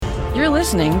You're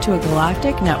listening to a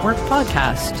Galactic Network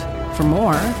podcast. For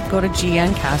more, go to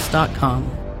gncast.com.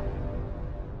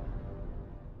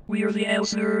 We are the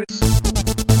ElseNerds.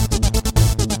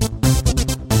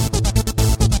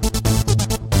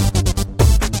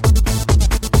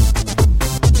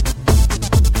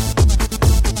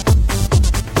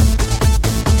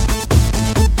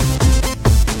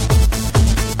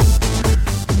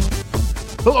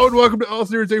 Hello and welcome to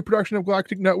ElseNerds, a production of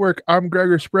Galactic Network. I'm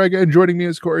Gregor Sprague, and joining me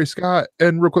is Corey Scott.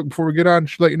 And real quick before we get on, I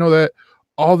should let you know that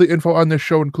all the info on this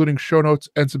show, including show notes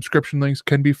and subscription links,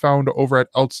 can be found over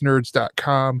at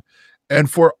ElseNerds.com. And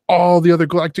for all the other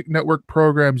Galactic Network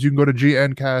programs, you can go to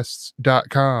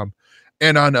gncasts.com.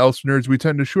 And on ElseNerds, we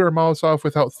tend to shoot our mouths off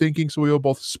without thinking, so we will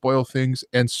both spoil things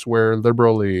and swear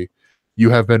liberally.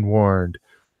 You have been warned.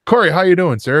 Corey, how you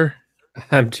doing, sir?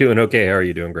 I'm doing okay. How are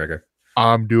you doing, Gregor?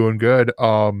 I'm doing good.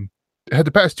 Had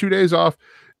the past 2 days off.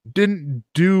 Didn't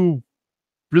do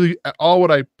really all what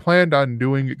I planned on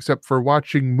doing except for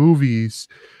watching movies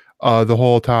the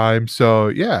whole time. So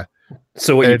yeah.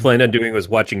 So what you planned on doing was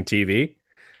watching TV?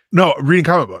 No, reading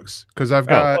comic books because I've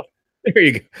got. Oh, there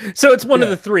you go. So it's one of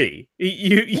the three.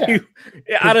 You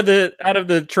out of the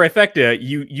trifecta,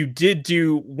 you did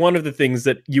do one of the things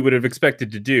that you would have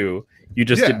expected to do. You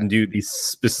just didn't do the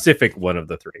specific one of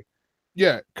the three.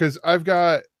 Yeah, because I've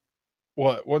got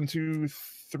what 1, 2,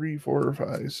 3, 4,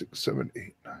 5, 6, 7,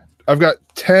 8, 9. I've got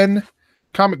 10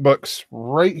 comic books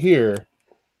right here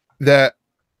that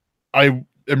I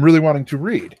am really wanting to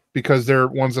read because they're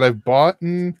ones that I've bought,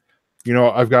 and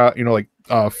I've got like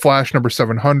Flash number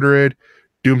 700,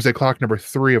 Doomsday Clock number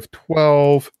 3 of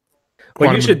 12.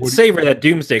 Well, you should savor that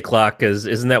Doomsday Clock, because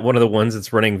isn't that one of the ones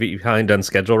that's running behind on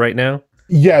schedule right now?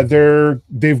 Yeah,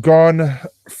 they've gone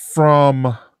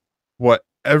from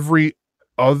every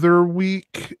other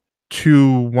week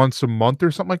to once a month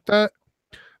or something like that.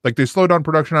 Like they slowed down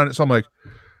production on it, so I'm like,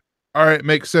 all right,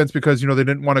 makes sense, because they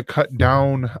didn't want to cut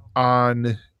down on,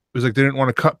 it was like they didn't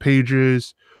want to cut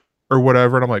pages or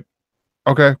whatever, and I'm like,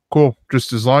 okay, cool,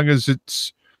 just as long as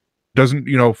it's doesn't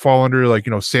fall under like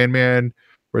Sandman,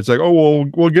 where it's like, oh,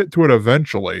 we'll get to it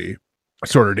eventually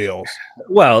sort of deals.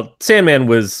 Well, Sandman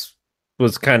was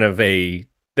kind of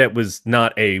that was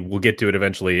not a we'll get to it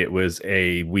eventually. It was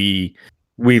a we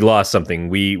lost something.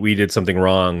 We did something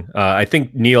wrong. I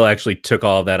think Neil actually took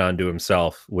all of that onto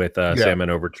himself with Sandman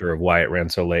Overture of why it ran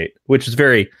so late, which is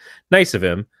very nice of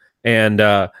him, and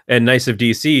nice of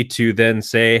DC to then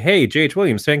say, hey, J.H.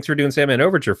 Williams, thanks for doing Sandman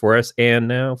Overture for us, and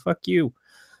now fuck you.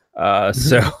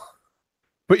 So,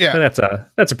 but yeah,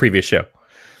 that's a previous show.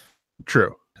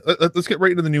 True. Let's get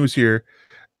right into the news here,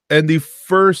 and the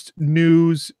first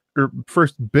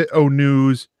bit of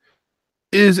news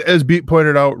is, as Beat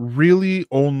pointed out, really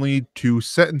only 2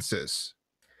 sentences.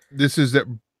 This is that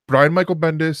Brian Michael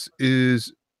Bendis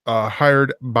is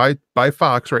hired by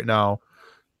Fox right now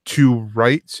to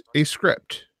write a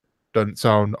script. Doesn't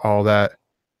sound all that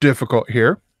difficult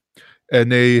here.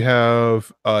 And they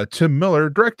have Tim Miller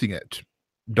directing it.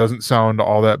 Doesn't sound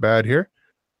all that bad here,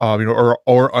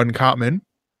 or uncommon.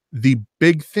 The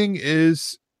big thing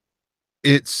is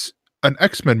it's an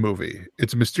X-Men movie.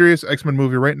 It's a mysterious X-Men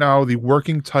movie. Right now, the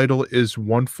working title is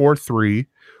 143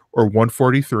 or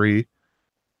 143.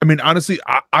 I mean, honestly,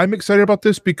 I'm excited about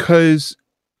this because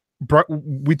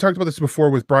we talked about this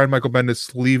before with Brian Michael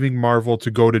Bendis leaving Marvel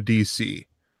to go to DC,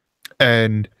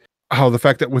 and how the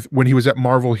fact that when he was at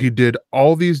Marvel, he did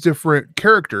all these different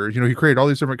characters. He created all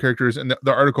these different characters, and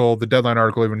the Deadline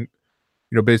article even,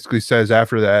 basically says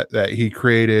after that he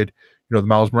created the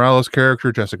Miles Morales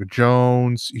character, Jessica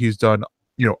Jones. He's done,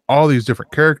 all these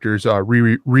different characters,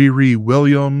 Riri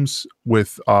Williams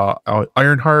with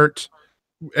Ironheart.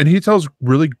 And he tells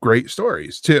really great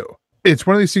stories too. It's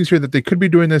one of these things here that they could be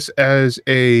doing this as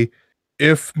a,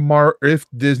 if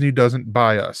Disney doesn't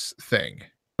buy us thing.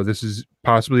 So this is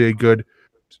possibly a good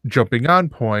jumping on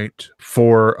point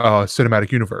for a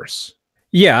cinematic universe.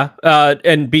 Yeah,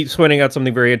 and Beat's pointing out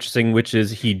something very interesting, which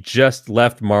is he just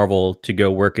left Marvel to go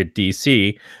work at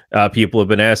DC. People have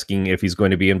been asking if he's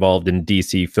going to be involved in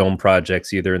DC film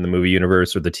projects, either in the movie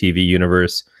universe or the TV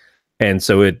universe. And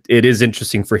so it is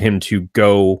interesting for him to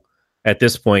go, at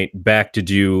this point, back to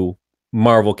do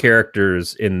Marvel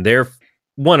characters in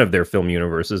one of their film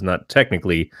universes, not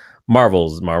technically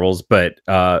Marvel's, but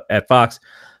at Fox.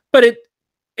 But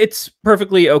it's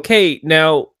perfectly okay.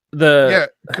 Now,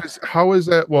 because how is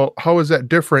that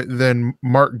different than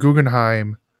Mark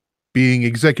Guggenheim being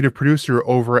executive producer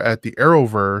over at the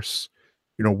Arrowverse,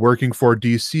 working for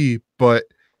DC, but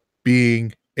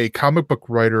being a comic book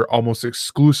writer almost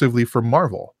exclusively for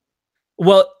Marvel?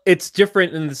 Well, it's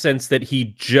different in the sense that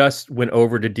he just went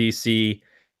over to DC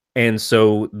And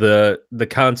so the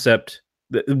concept,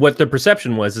 what the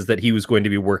perception was, is that he was going to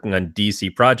be working on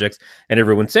DC projects, and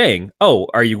everyone's saying, "Oh,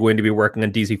 are you going to be working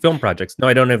on DC film projects?" No,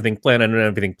 I don't have anything planned. I don't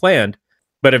have anything planned.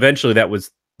 But eventually, that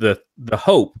was the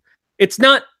hope. It's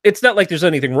not like there's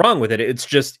anything wrong with it. It's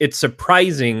just it's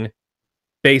surprising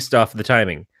based off the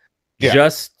timing. Yeah.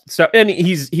 Just so, and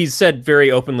he's said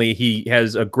very openly he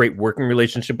has a great working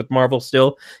relationship with Marvel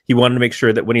still. He wanted to make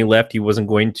sure that when he left, he wasn't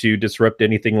going to disrupt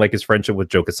anything like his friendship with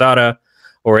Joe Quesada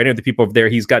or any of the people over there.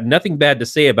 He's got nothing bad to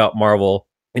say about Marvel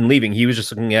in leaving. He was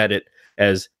just looking at it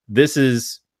as, this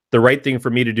is the right thing for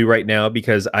me to do right now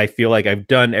because I feel like I've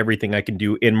done everything I can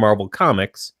do in Marvel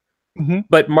Comics. Mhm.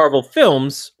 But Marvel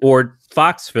films or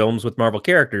Fox films with Marvel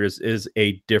characters is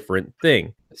a different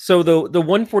thing. So the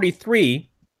 143,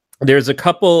 there's a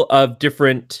couple of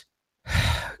different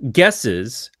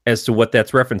guesses as to what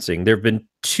that's referencing. There have been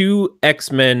 2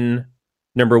 X-Men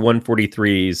number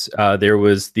 143s. There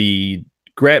was the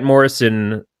Grant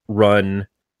Morrison run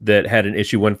that had an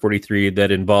issue 143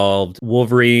 that involved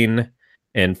Wolverine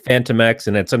and Phantom X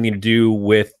and had something to do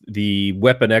with the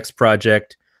Weapon X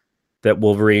project that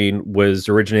Wolverine was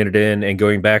originated in, and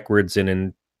going backwards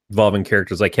and involving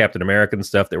characters like Captain America and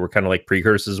stuff that were kind of like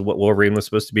precursors of what Wolverine was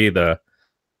supposed to be, the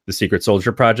Secret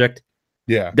Soldier project.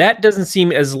 Yeah. That doesn't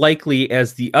seem as likely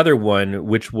as the other one,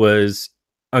 which was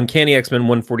Uncanny X-Men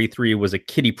 143 was a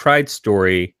Kitty Pryde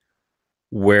story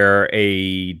where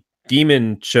a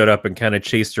demon showed up and kind of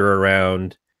chased her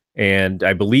around. And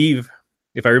I believe,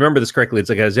 if I remember this correctly, it's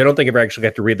like, I don't think I ever actually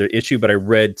got to read the issue, but I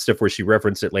read stuff where she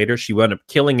referenced it later. She wound up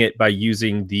killing it by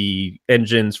using the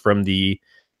engines from the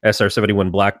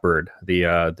SR-71 Blackbird,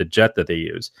 the jet that they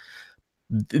use.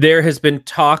 There has been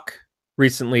talk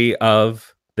recently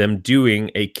of them doing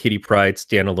a Kitty Pryde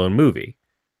standalone movie.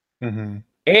 Mm-hmm.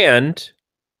 And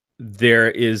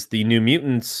there is the New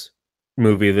Mutants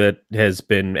movie that has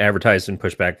been advertised and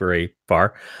pushed back very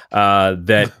far.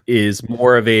 That is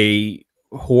more of a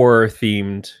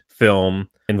horror-themed film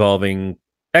involving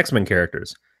X-Men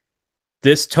characters.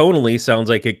 This tonally sounds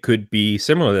like it could be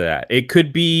similar to that. It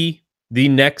could be the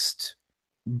next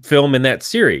film in that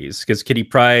series, because Kitty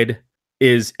Pryde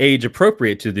is age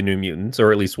appropriate to the New Mutants,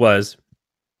 or at least was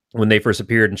when they first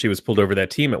appeared and she was pulled over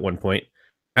that team at one point.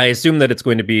 I assume that it's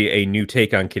going to be a new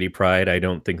take on Kitty Pryde. I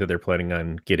don't think that they're planning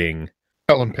on getting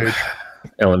Ellen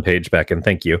Page back in.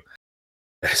 Thank you.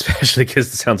 Especially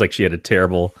because it sounds like she had a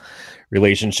terrible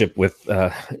relationship with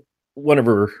one of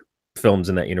her films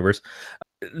in that universe.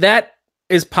 That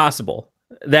is possible.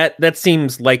 That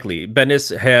seems likely.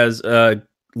 Bendis has a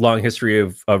long history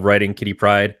of writing Kitty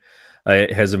Pryde.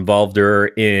 It has involved her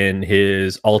in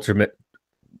his Ultimate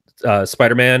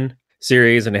Spider-Man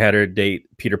series and had her date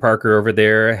Peter Parker over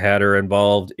there, had her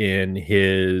involved in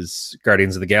his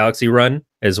Guardians of the Galaxy run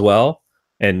as well.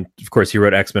 And of course, he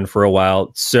wrote X-Men for a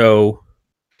while. So,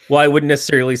 while I wouldn't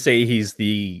necessarily say he's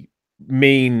the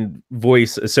main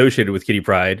voice associated with Kitty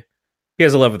Pryde, he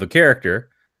has a love of the character.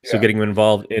 So getting him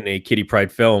involved in a Kitty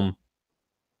Pryde film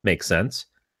makes sense.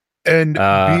 And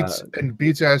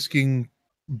Beats asking,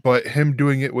 but him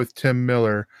doing it with Tim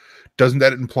Miller, doesn't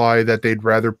that imply that they'd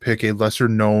rather pick a lesser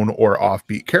known or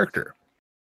offbeat character?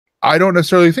 I don't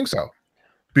necessarily think so,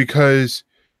 because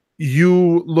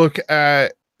you look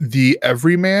at the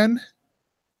Everyman,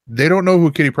 they don't know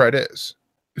who Kitty Pryde is.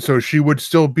 So she would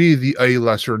still be a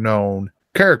lesser known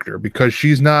character because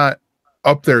she's not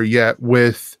up there yet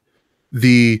with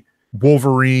the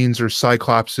Wolverines or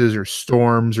Cyclopses or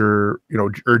Storms or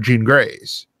Jean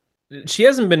Greys. She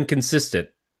hasn't been consistent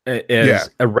as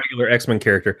a regular X-Men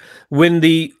character. When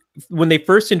they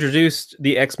first introduced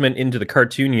the X-Men into the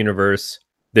cartoon universe,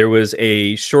 there was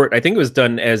a short, I think it was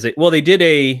done as they did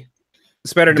a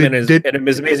Spider-Man and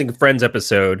His Amazing Friends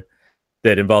episode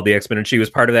that involved the X-Men, and she was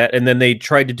part of that. And then they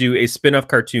tried to do a spin-off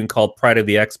cartoon called Pride of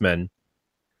the X-Men,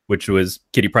 which was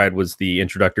Kitty Pryde was the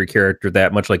introductory character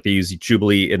that, much like they used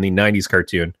Jubilee in the 90s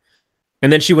cartoon.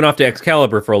 And then she went off to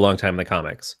Excalibur for a long time in the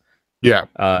comics. Yeah.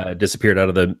 Disappeared out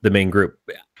of the main group.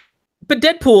 But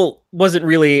Deadpool wasn't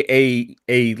really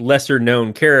a lesser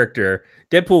known character.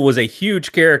 Deadpool was a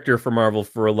huge character for Marvel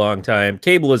for a long time.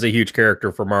 Cable is a huge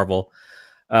character for Marvel.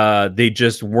 They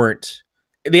just weren't.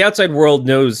 The outside world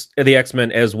knows the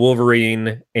X-Men as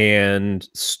Wolverine and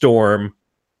Storm,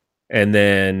 and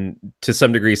then to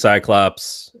some degree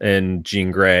Cyclops and Jean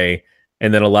Grey,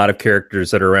 and then a lot of characters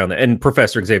that are around that, and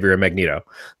Professor Xavier and Magneto.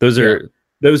 Those are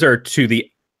to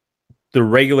the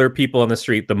regular people on the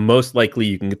street, the most likely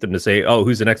you can get them to say, "Oh,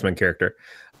 who's an X-Men character?"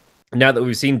 Now that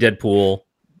we've seen Deadpool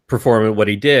perform what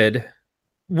he did,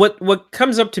 what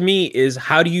comes up to me is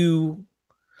who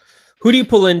do you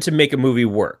pull in to make a movie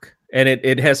work? and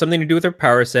it has something to do with their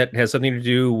power set. It has something to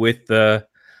do with the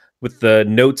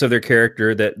notes of their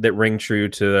character that ring true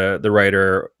to the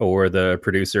writer or the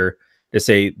producer to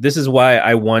say, this is why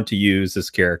I want to use this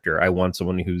character. I want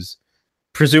someone who's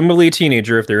presumably a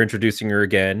teenager if they're introducing her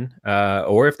again,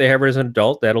 or if they have her as an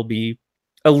adult, that'll be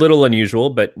a little unusual,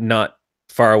 but not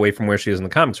far away from where she is in the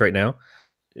comics right now.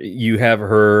 You have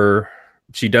her,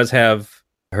 she does have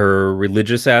her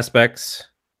religious aspects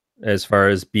as far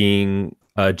as being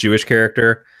a Jewish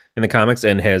character in the comics,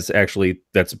 and has actually,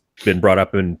 that's been brought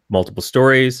up in multiple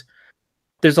stories.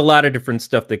 There's a lot of different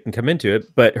stuff that can come into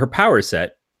it, but her power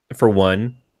set, for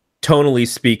one, tonally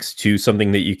speaks to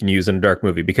something that you can use in a dark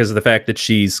movie because of the fact that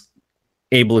she's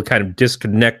able to kind of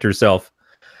disconnect herself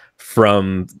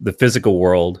from the physical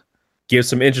world, gives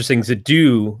some interesting to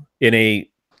do in a,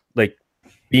 like,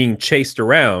 being chased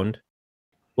around.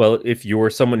 Well, if you're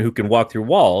someone who can walk through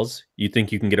walls, you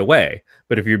think you can get away.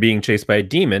 But if you're being chased by a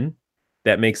demon,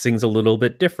 that makes things a little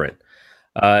bit different,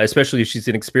 especially if she's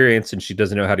inexperienced and she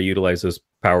doesn't know how to utilize those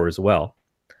powers well.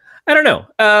 I don't know.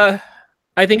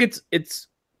 I think it's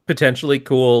potentially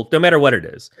cool, no matter what it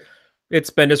is. It's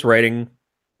Bendis writing.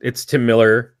 It's Tim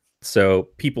Miller. So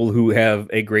people who have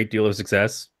a great deal of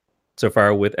success so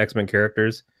far with X-Men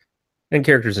characters and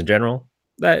characters in general,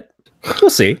 that we'll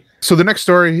see. So the next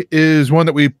story is one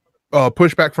that we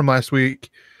pushed back from last week,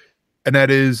 and that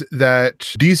is that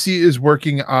DC is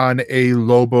working on a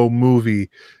Lobo movie,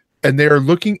 and they are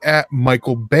looking at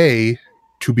Michael Bay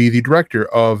to be the director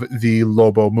of the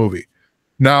Lobo movie.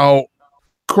 Now,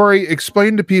 Corey,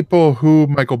 explain to people who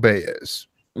Michael Bay is.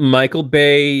 Michael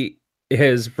Bay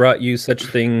has brought you such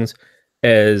things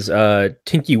as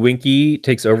Tinky Winky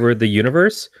Takes Over the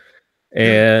Universe,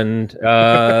 and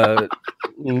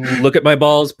Look at My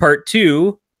Balls Part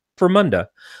 2 for Munda.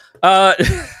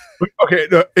 Okay,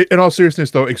 in all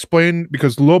seriousness, though, explain,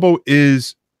 because Lobo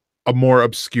is a more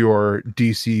obscure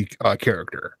DC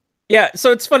character. Yeah,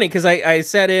 so it's funny because I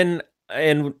sat in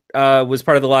and was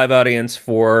part of the live audience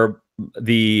for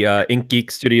the Ink Geek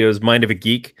Studios Mind of a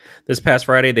Geek this past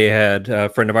Friday. They had a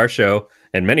friend of our show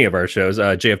and many of our shows,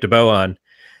 JF DeBow, on,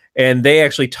 and they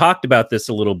actually talked about this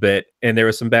a little bit, and there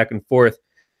was some back and forth,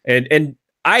 and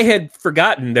I had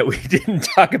forgotten that we didn't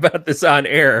talk about this on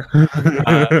air.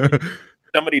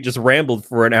 Somebody just rambled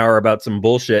for an hour about some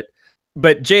bullshit,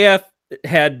 but JF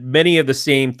had many of the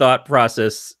same thoughts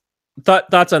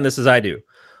on this as I do,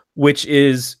 which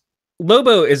is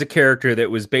Lobo is a character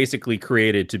that was basically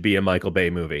created to be a Michael Bay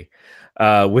movie,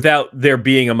 without there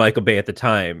being a Michael Bay at the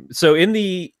time. So in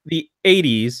the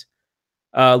 80s,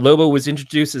 Lobo was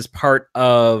introduced as part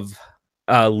of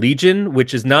Legion,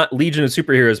 which is not Legion of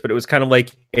Superheroes, but it was kind of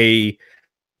like a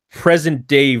present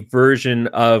day version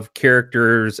of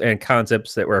characters and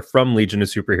concepts that were from Legion of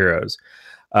Superheroes.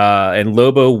 And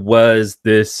Lobo was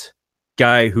this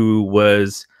guy who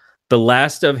was the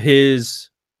last of his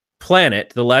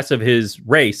planet, the last of his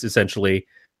race, essentially.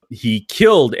 He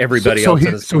killed everybody else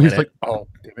on his planet. He's like, oh,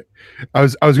 damn it. I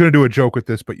was going to do a joke with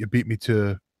this, but you beat me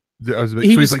to...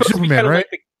 he's like Superman, right?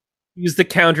 He was the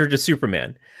counter to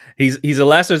Superman. He's the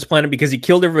last of his planet because he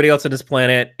killed everybody else on his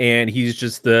planet, and he's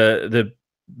just the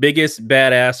biggest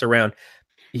badass around.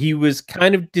 He was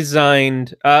kind of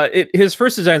designed... his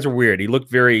first designs were weird. He looked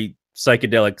very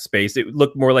psychedelic space. It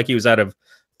looked more like he was out of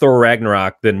Thor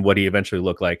Ragnarok than what he eventually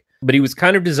looked like. But he was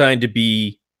kind of designed to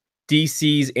be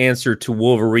DC's answer to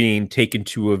Wolverine taken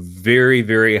to a very,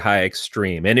 very high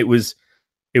extreme. And it was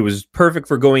perfect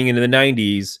for going into the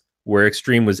 90s where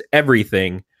extreme was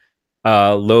everything.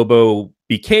 Lobo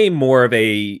became more of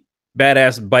a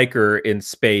badass biker in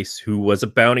space who was a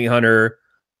bounty hunter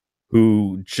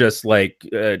who just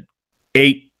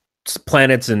ate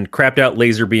planets and crapped out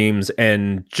laser beams,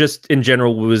 and just in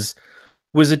general was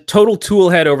a total tool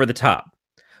head over the top,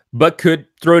 but could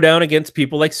throw down against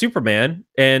people like Superman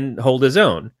and hold his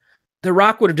own. The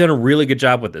Rock would have done a really good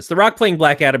job with this. The Rock playing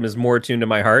Black Adam is more attuned to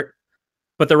my heart,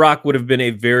 but The Rock would have been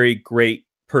a very great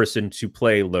person to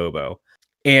play Lobo.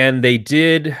 And they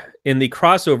did, in the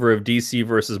crossover of DC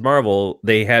versus Marvel,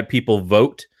 they had people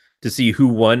vote to see who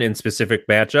won in specific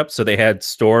matchups. So they had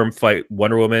Storm fight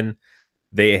Wonder Woman.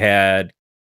 They had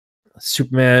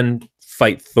Superman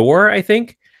fight Thor, I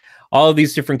think. All of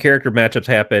these different character matchups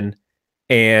happened,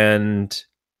 and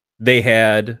they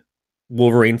had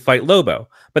Wolverine fight Lobo.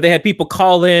 But they had people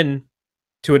call in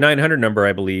to a 900 number,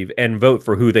 I believe, and vote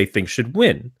for who they think should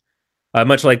win.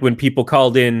 Much like when people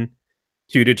called in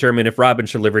to determine if Robin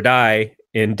should live or die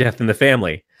in Death in the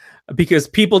Family. Because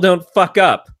people don't fuck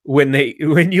up when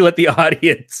you let the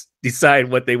audience decide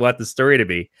what they want the story to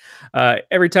be.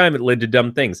 Every time it led to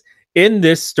dumb things. In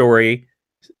this story,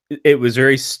 it was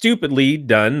very stupidly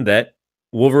done that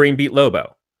Wolverine beat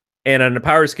Lobo. And on a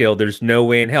power scale, there's no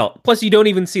way in hell. Plus, you don't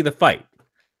even see the fight.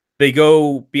 They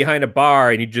go behind a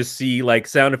bar and you just see like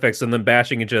sound effects of them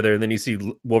bashing each other. And then you see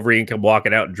Wolverine come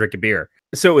walking out and drink a beer.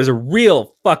 So it was a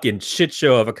real fucking shit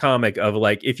show of a comic of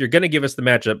like, if you're going to give us the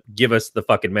matchup, give us the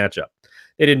fucking matchup.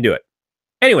 They didn't do it.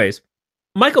 Anyways,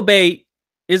 Michael Bay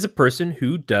is a person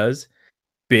who does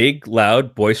big,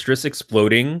 loud, boisterous,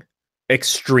 exploding,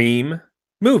 extreme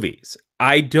movies.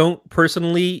 I don't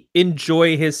personally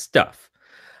enjoy his stuff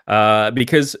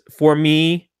because for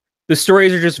me, the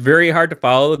stories are just very hard to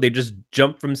follow. They just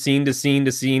jump from scene to scene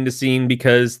to scene to scene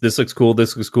because this looks cool,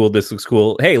 this looks cool, this looks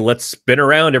cool. Hey, let's spin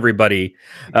around everybody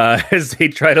as they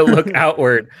try to look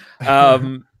outward.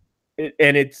 And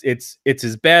it's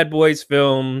his Bad Boys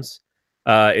films.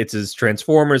 It's his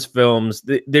Transformers films.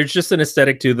 There's just an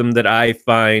aesthetic to them that I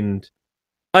find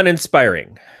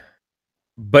uninspiring.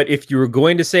 But if you were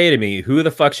going to say to me, who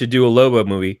the fuck should do a Lobo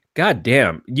movie? God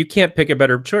damn, you can't pick a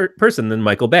better person than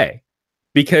Michael Bay.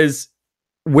 Because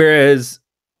whereas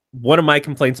one of my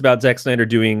complaints about Zack Snyder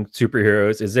doing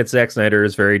superheroes is that Zack Snyder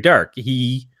is very dark.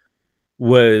 He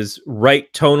was right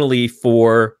tonally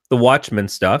for the Watchmen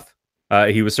stuff.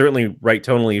 He was certainly right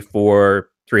tonally for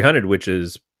 300, which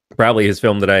is probably his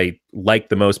film that I like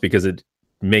the most because it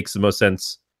makes the most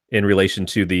sense in relation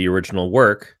to the original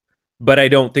work. But I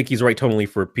don't think he's right tonally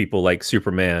for people like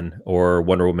Superman or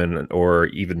Wonder Woman or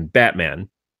even Batman.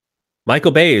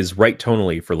 Michael Bay is right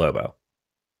tonally for Lobo.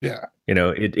 Yeah. You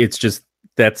know, it's just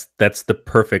that's the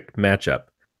perfect matchup.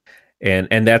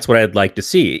 And that's what I'd like to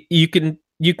see. You can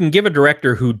give a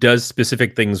director who does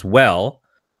specific things well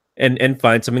and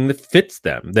find something that fits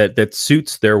them, that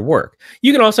suits their work.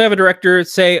 You can also have a director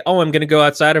say, "Oh, I'm going to go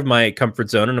outside of my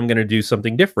comfort zone and I'm going to do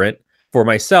something different for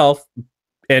myself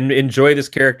and enjoy this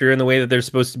character in the way that they're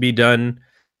supposed to be done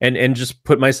and just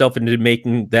put myself into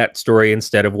making that story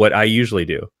instead of what I usually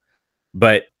do."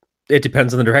 But it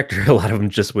depends on the director. A lot of them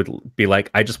just would be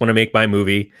like, I just want to make my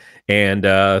movie and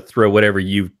throw whatever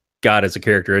you've got as a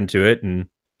character into it. And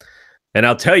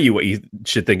I'll tell you what you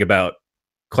should think about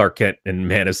Clark Kent and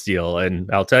Man of Steel. And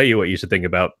I'll tell you what you should think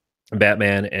about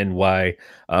Batman and why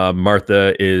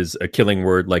Martha is a killing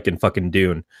word like in fucking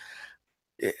Dune.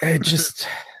 It just,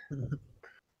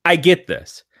 I get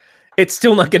this. It's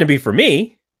still not going to be for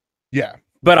me. Yeah.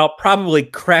 But I'll probably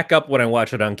crack up when I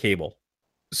watch it on cable.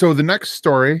 So the next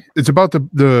story, it's about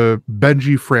the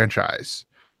Benji franchise.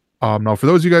 Now, for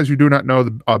those of you guys who do not know,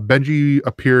 Benji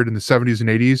appeared in the 70s and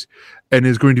 80s and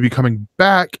is going to be coming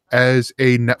back as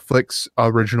a Netflix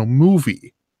original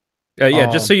movie.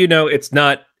 Just so you know, it's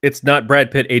not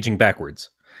Brad Pitt aging backwards.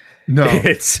 No,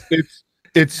 it's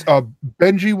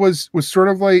Benji was sort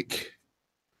of like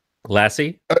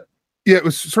Lassie. Yeah, it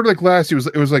was sort of like Lassie.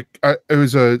 It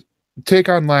was a take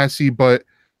on Lassie, but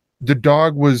the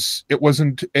dog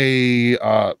wasn't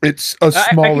it's a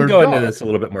smaller I can go dog. into this a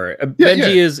little bit more.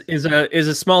 Benji is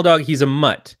a small dog. He's a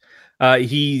mutt.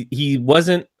 He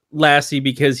wasn't Lassie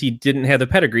because he didn't have the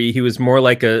pedigree. He was more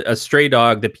like a stray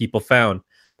dog that people found,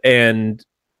 and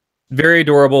very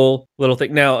adorable little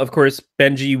thing. Now, of course,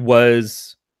 Benji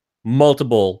was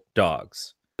multiple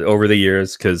dogs over the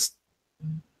years because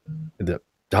the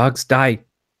dogs die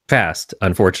fast,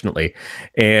 unfortunately.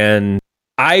 And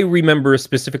I remember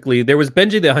specifically, there was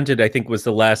Benji the Hunted, I think was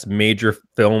the last major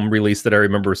film release that I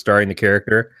remember starring the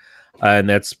character. And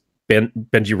that's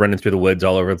Benji running through the woods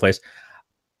all over the place.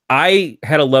 I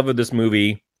had a love of this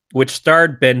movie, which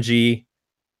starred Benji,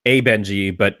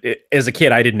 but as a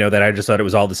kid, I didn't know that. I just thought it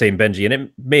was all the same Benji. And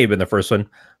it may have been the first one,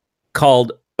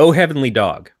 called Oh Heavenly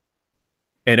Dog.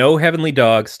 And Oh Heavenly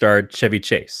Dog starred Chevy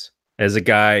Chase as a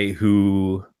guy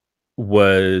who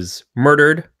was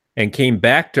murdered and came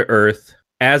back to Earth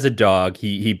as a dog.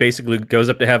 He basically goes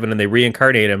up to heaven and they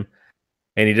reincarnate him,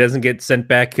 and he doesn't get sent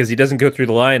back because he doesn't go through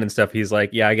the line and stuff. He's like,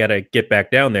 yeah, I got to get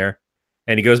back down there.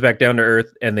 And he goes back down to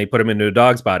Earth and they put him into a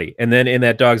dog's body. And then in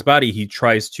that dog's body, he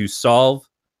tries to solve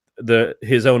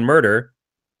his own murder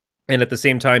and at the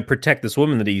same time protect this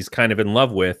woman that he's kind of in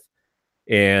love with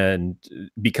and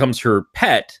becomes her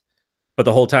pet. But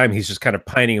the whole time he's just kind of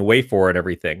pining away for it,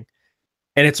 everything.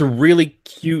 And it's a really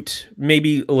cute,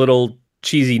 maybe a little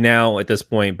cheesy now at this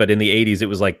point, but in the 80s, it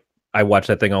was like, I watched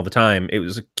that thing all the time. It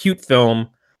was a cute film,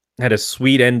 had a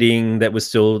sweet ending that was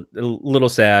still a little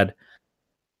sad,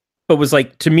 but was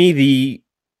like, to me, the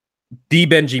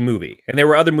Benji movie. And there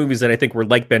were other movies that I think were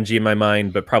like Benji in my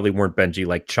mind, but probably weren't Benji,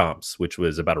 like Chomps, which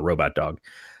was about a robot dog.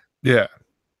 Yeah.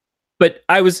 But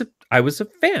I was a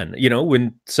fan,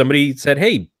 when somebody said,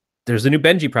 hey, there's a new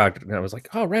Benji project. And I was like,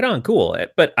 oh, right on, cool.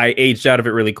 But I aged out of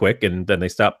it really quick, and then they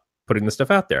stopped putting the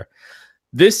stuff out there.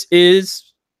 This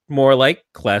is more like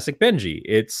classic Benji.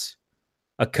 It's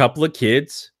a couple of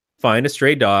kids find a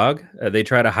stray dog. They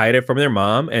try to hide it from their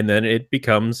mom, and then it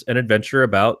becomes an adventure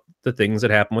about the things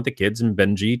that happen with the kids and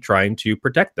Benji trying to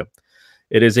protect them.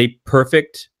 It is a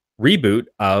perfect reboot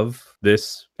of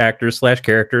this actor slash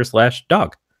character slash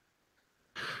dog.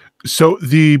 So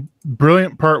the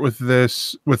brilliant part with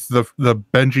this, with the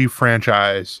Benji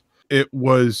franchise, it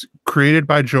was created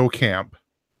by Joe Camp.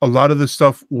 A lot of the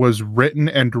stuff was written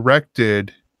and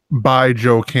directed by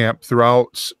Joe Camp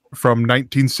throughout from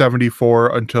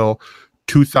 1974 until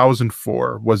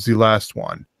 2004 was the last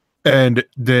one. And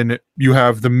then you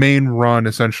have the main run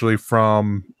essentially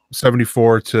from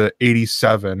 74 to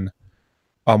 87,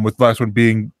 with the last one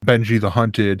being Benji the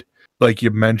Hunted, like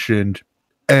you mentioned.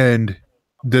 And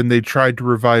then they tried to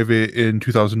revive it in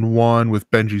 2001 with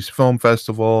Benji's Film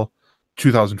Festival,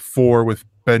 2004 with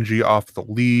Benji Off the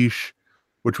Leash,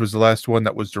 which was the last one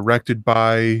that was directed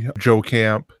by Joe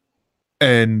Camp.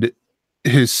 And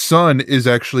his son is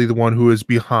actually the one who is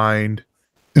behind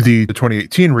the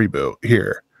 2018 reboot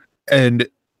here. And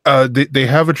they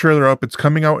have a trailer up. It's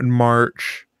coming out in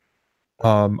March.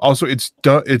 Also, it's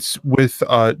done. It's with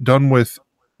done with,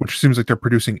 which seems like they're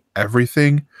producing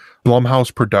everything.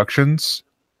 Blumhouse Productions.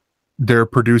 They're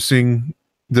producing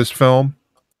this film.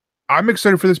 I'm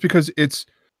excited for this because it's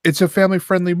a family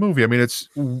friendly movie. I mean, it's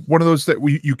one of those that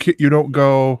you don't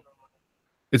go.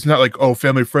 It's not like, oh,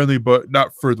 family friendly, but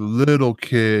not for the little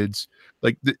kids.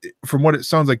 Like from what it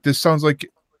sounds like, this sounds like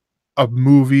a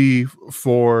movie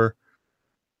for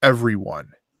everyone.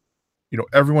 You know,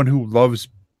 everyone who loves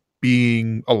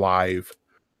being alive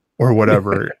or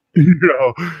whatever. You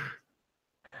know.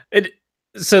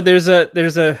 So there's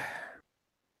the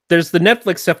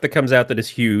Netflix stuff that comes out that is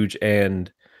huge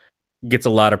and gets a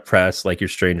lot of press, like your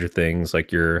Stranger Things, like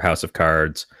your House of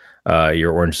Cards,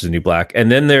 your Orange is the New Black.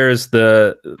 And then there's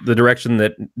the direction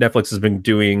that Netflix has been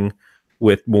doing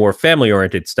with more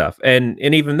family-oriented stuff. And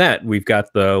even that, we've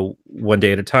got the One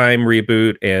Day at a Time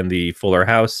reboot and the Fuller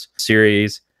House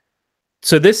series.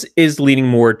 So this is leaning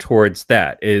more towards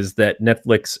that, is that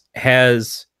Netflix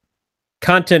has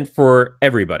content for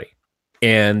everybody.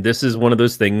 And this is one of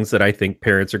those things that I think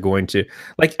parents are going to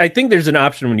like. I think there's an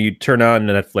option when you turn on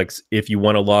Netflix if you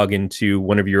want to log into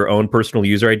one of your own personal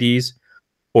user IDs,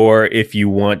 or if you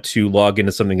want to log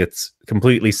into something that's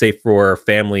completely safe for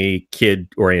family,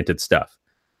 kid-oriented stuff.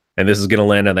 And this is going to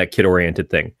land on that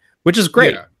kid-oriented thing, which is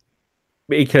great. Yeah.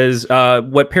 Because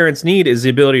what parents need is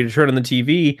the ability to turn on the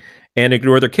TV and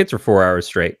ignore their kids for 4 hours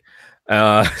straight.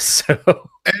 And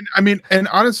I mean, and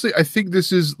honestly, I think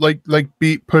this is like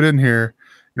Beat put in here,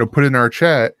 put in our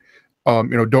chat.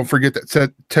 Don't forget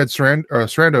that Ted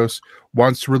Sarandos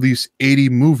wants to release 80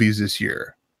 movies this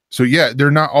year. So yeah,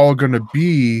 they're not all going to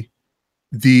be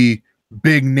the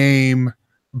big name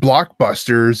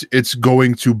blockbusters. It's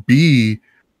going to be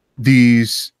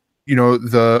these,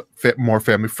 the more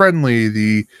family friendly,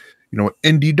 the,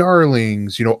 indie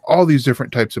darlings, all these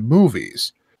different types of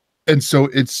movies. And so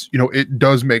it's, it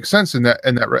does make sense in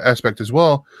that aspect as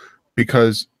well,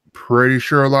 because pretty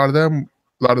sure a lot of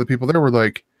the people there were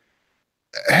like,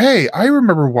 hey, I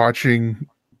remember watching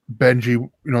Benji,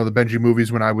 the Benji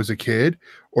movies when I was a kid,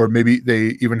 or maybe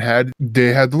they had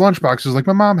the lunchboxes like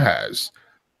my mom has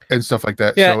and stuff like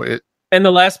that. Yeah. So and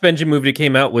the last Benji movie that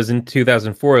came out was in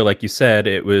 2004. Like you said,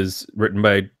 it was written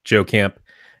by Joe Camp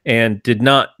and did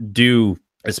not do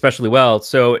especially well.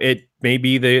 So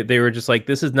maybe they were just like,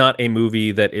 this is not a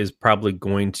movie that is probably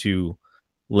going to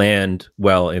land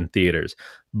well in theaters.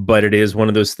 But it is one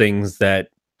of those things that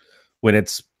when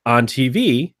it's on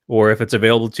TV, or if it's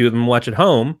available to them to watch at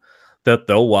home, that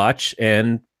they'll watch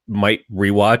and might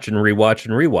rewatch and rewatch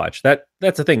and rewatch.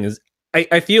 That's the thing, is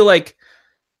I feel like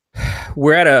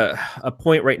we're at a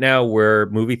point right now where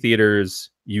movie theaters,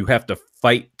 you have to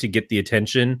fight to get the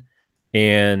attention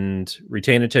and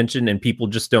retain attention, and people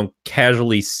just don't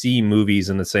casually see movies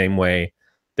in the same way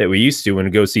that we used to,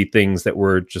 and go see things that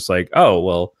were just like, oh,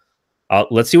 well,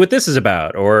 let's see what this is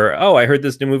about, or, oh, I heard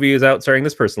this new movie is out starring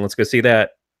this person, let's go see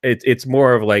that. It's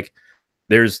more of like,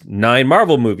 there's 9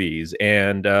 Marvel movies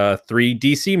and 3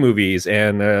 DC movies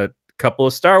and a couple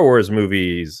of Star Wars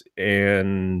movies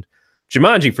and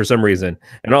Jumanji for some reason,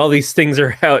 and all these things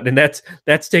are out, and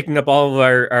that's taking up all of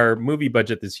our movie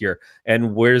budget this year.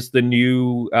 And where's the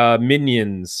new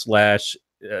Minions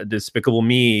 / Despicable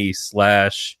Me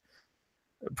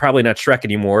 / probably not Shrek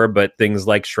anymore, but things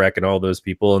like Shrek and all those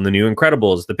people, and the new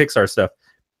Incredibles, the Pixar stuff.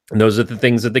 And those are the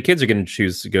things that the kids are going to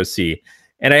choose to go see.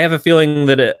 And I have a feeling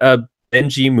that a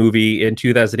Benji movie in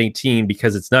 2018,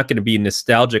 because it's not going to be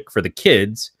nostalgic for the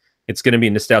kids, it's going to be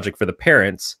nostalgic for the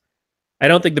parents. I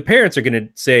don't think the parents are going to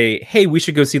say, hey, we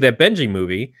should go see that Benji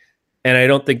movie. And I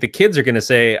don't think the kids are going to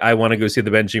say, I want to go see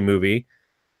the Benji movie.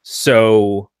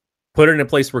 So put it in a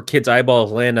place where kids'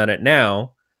 eyeballs land on it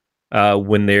now,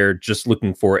 when they're just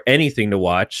looking for anything to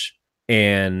watch.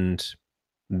 And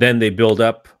then they build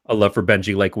up a love for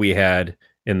Benji like we had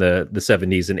in the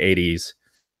 70s and 80s.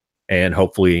 And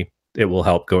hopefully it will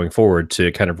help going forward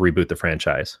to kind of reboot the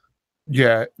franchise.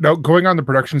 Yeah. Now, going on the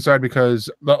production side, because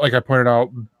like I pointed out,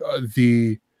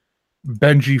 the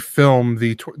Benji film,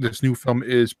 this new film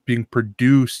is being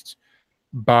produced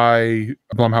by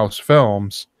Blumhouse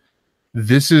Films.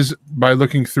 This is, by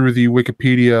looking through the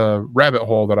Wikipedia rabbit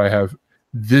hole that I have,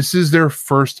 this is their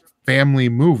first family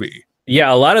movie.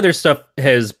 Yeah, a lot of their stuff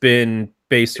has been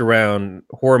based around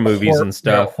horror movies and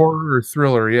stuff. Yeah, horror or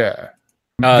thriller, yeah.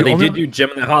 They did do Gem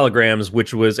and the Holograms,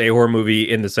 which was a horror movie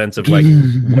in the sense of like,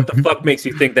 what the fuck makes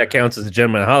you think that counts as a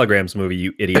Gem and the Holograms movie,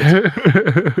 you idiot?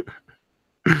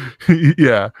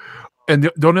 Yeah. And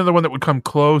the only other one that would come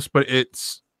close, but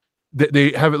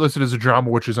they have it listed as a drama,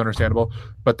 which is understandable,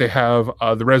 but they have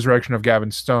The Resurrection of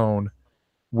Gavin Stone,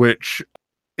 which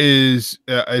is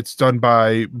it's done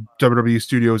by WWE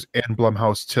Studios and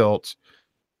Blumhouse Tilt,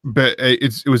 but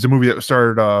it was a movie that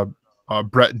starred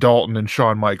Brett Dalton and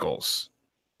Shawn Michaels.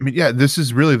 I mean, yeah, this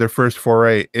is really their first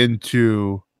foray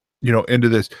into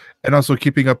this, and also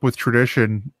keeping up with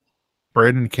tradition.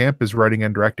 Brandon Camp is writing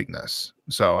and directing this,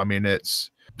 so I mean, it's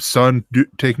son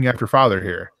taking after father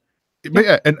here. But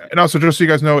yeah, and also just so you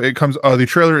guys know, it comes. The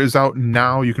trailer is out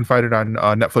now. You can find it on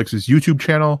Netflix's YouTube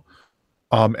channel,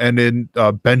 and in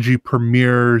Benji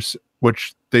premieres,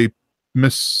 which they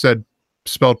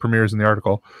spelled premieres in the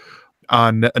article,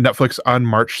 on Netflix on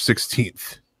March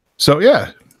 16th. So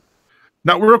yeah.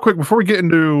 Now, real quick, before we get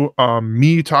into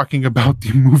me talking about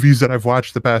the movies that I've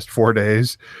watched the past 4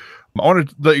 days, I want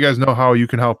to let you guys know how you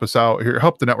can help us out here,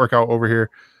 help the network out over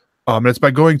here. And it's by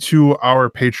going to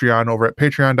our Patreon over at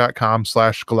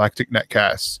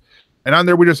patreon.com/galacticnetcasts. And on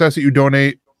there, we just ask that you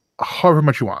donate however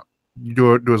much you want. You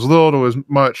do as little, do as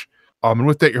much. And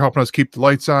with that, you're helping us keep the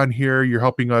lights on here. You're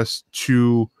helping us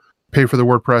to pay for the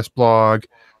WordPress blog,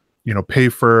 pay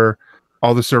for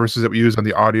all the services that we use on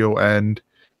the audio end.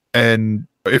 And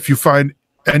if you find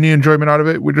any enjoyment out of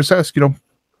it, we just ask,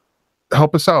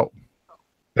 help us out.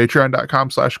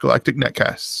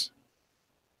 Patreon.com/galacticnetcasts.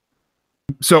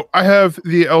 So I have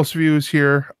the Else Views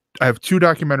here. I have 2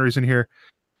 documentaries in here.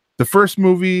 The first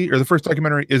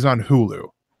documentary is on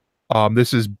Hulu.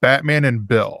 This is Batman and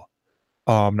Bill.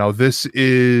 Now this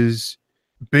is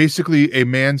basically a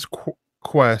man's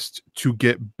quest to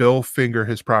get Bill Finger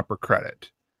his proper credit.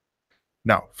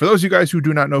 Now, for those of you guys who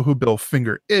do not know who Bill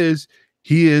Finger is,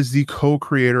 he is the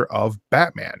co-creator of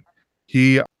Batman.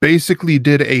 He basically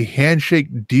did a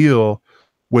handshake deal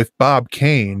with Bob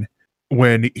Kane.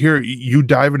 When here you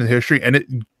dive into the history, and it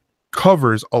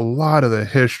covers a lot of the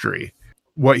history,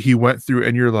 what he went through,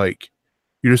 and you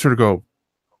just sort of go,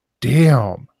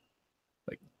 damn,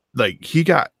 like he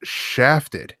got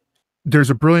shafted. There's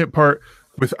a brilliant part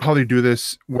with how they do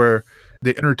this where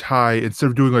they intertie, instead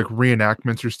of doing like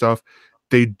reenactments or stuff,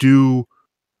 they do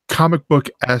comic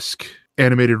book-esque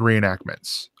animated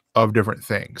reenactments of different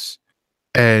things,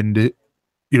 and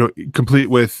complete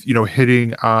with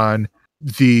hitting on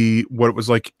what it was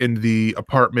like in the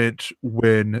apartment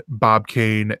when Bob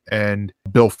Kane and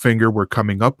Bill Finger were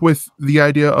coming up with the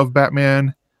idea of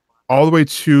Batman, all the way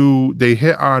to they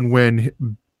hit on when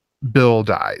Bill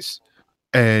dies,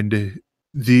 and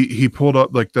he pulled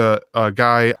up like the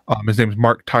guy, his name is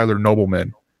Mark Tyler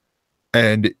Nobleman,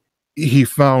 and he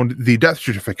found the death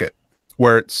certificate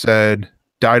where it said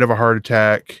died of a heart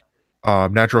attack,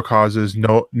 natural causes,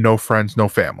 no friends, no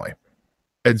family.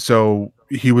 And so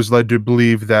he was led to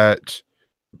believe that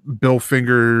Bill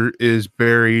Finger is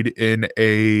buried in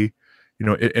a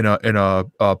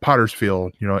potter's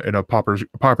field, in a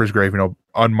pauper's grave,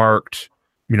 unmarked,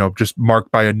 just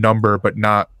marked by a number, but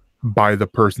not by the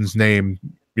person's name,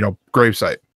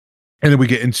 gravesite. And then we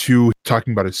get into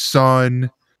talking about his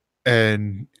son,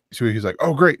 and so he's like,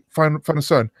 "Oh, great, find a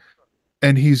son,"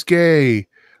 and he's gay.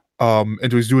 And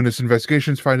so he's doing this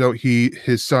investigations, find out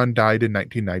his son died in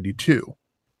 1992,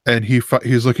 and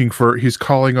he's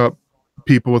calling up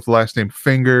people with the last name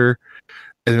Finger,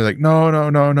 and they're like, no,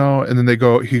 and then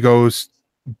he goes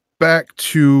back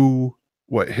to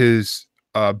his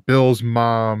Bill's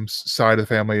mom's side of the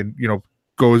family, and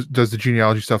does the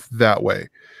genealogy stuff that way.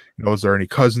 Is there any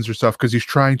cousins or stuff? Because he's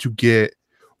trying to get,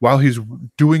 while he's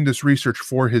doing this research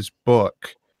for his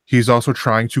book, he's also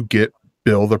trying to get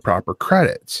Bill the proper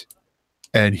credit,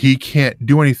 and he can't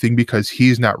do anything because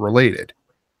he's not related.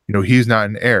 He's not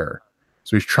an heir,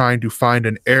 so he's trying to find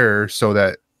an heir so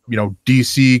that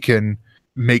DC can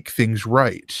make things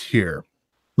right here.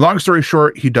 long story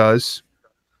short, he does.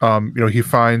 He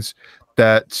finds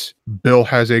that Bill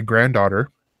has a granddaughter,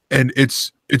 and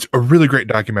it's a really great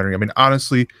documentary. I mean,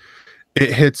 honestly,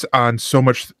 it hits on so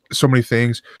many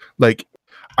things. Like,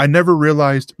 I never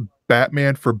realized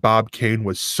Batman for Bob Kane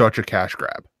was such a cash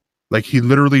grab. Like, he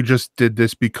literally just did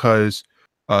this because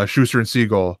Schuster and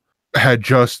Siegel had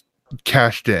just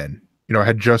cashed in,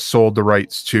 had just sold the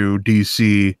rights to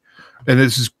DC.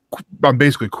 And I'm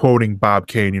basically quoting Bob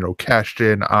Kane, cashed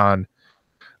in on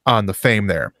the fame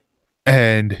there,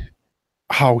 and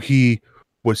how he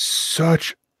was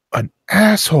such an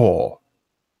asshole.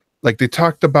 Like, they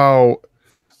talked about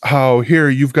how here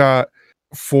you've got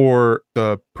for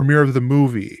the premiere of the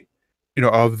movie,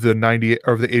 of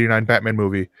the 89 Batman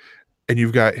movie, and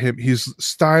you've got him, he's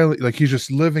styling, like he's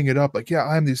just living it up, like, yeah,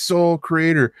 I'm the sole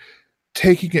creator,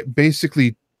 taking it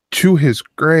basically to his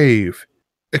grave,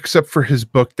 except for his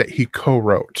book that he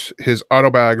co-wrote, his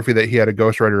autobiography that he had a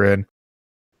ghostwriter in,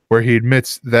 where he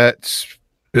admits that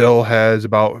Bill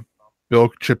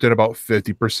chipped in about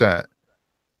 50%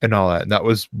 and all that. And that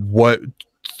was what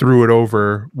threw it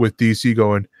over with DC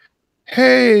going,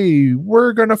 hey,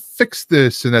 we're going to fix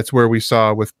this. And that's where we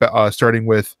saw with starting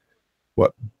with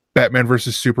Batman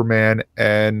versus Superman,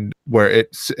 and where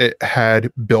it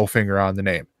had Bill Finger on the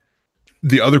name.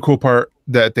 The other cool part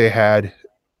that they had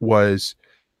was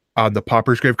on the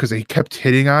pauper's grave, because they kept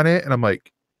hitting on it. And I'm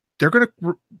like, they're going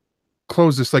to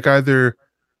close this. Like, either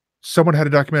someone had a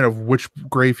document of which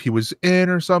grave he was in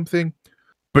or something.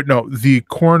 But no, the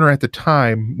coroner at the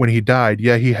time when he died,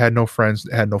 yeah, he had no friends,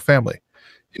 had no family.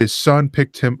 His son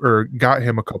picked him, or got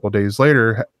him a couple days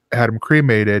later, had him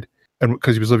cremated, and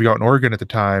because he was living out in Oregon at the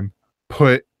time,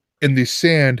 put in the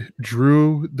sand,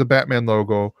 drew the Batman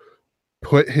logo,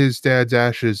 put his dad's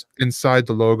ashes inside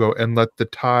the logo, and let the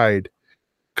tide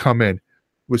come in. It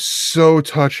was so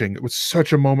touching. It was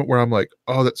such a moment where I'm like,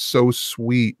 oh, that's so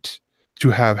sweet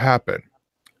to have happen.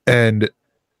 And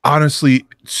honestly,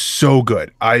 so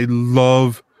good. I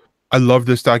love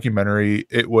this documentary.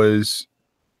 It was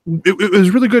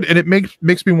really good, and it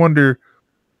makes me wonder,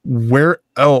 where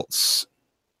else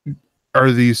are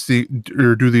these things,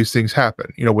 or do these things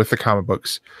happen, with the comic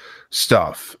books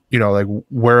stuff, like,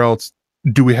 where else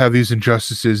do we have these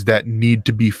injustices that need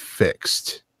to be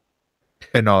fixed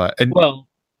and all that? And well,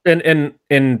 and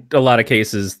in a lot of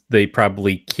cases, they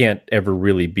probably can't ever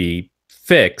really be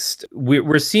fixed.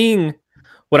 We're seeing,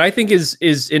 what I think is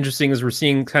interesting is we're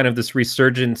seeing kind of this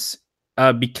resurgence,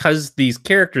 because these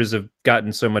characters have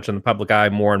gotten so much on the public eye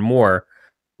more and more.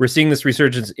 We're seeing this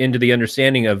resurgence into the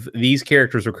understanding of these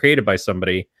characters were created by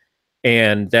somebody,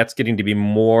 and that's getting to be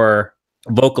more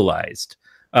vocalized.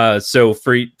 So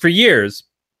for years,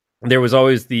 there was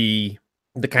always the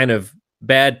kind of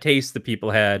bad taste that people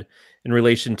had in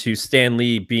relation to Stan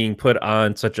Lee being put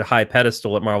on such a high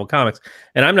pedestal at Marvel Comics.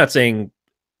 And I'm not saying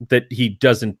that he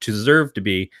doesn't deserve to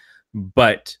be,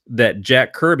 but that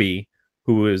Jack Kirby,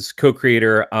 who was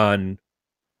co-creator on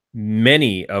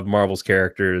many of Marvel's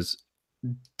characters,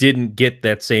 didn't get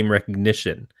that same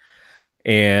recognition,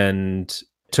 and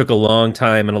took a long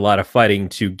time and a lot of fighting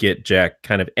to get Jack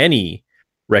kind of any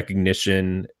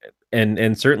recognition.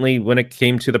 And certainly when it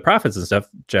came to the profits and stuff,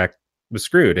 Jack was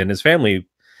screwed, and his family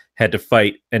had to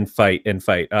fight and fight and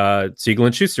fight. Siegel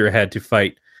and Schuster had to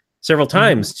fight several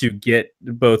times to get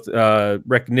both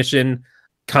recognition,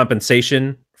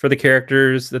 compensation for the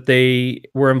characters that they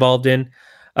were involved in.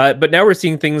 But now we're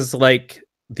seeing things like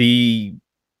the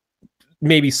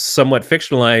maybe somewhat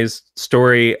fictionalized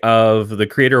story of the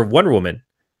creator of Wonder Woman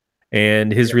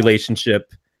and his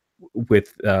relationship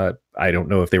with, I don't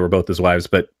know if they were both his wives,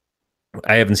 but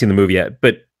I haven't seen the movie yet.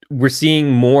 But we're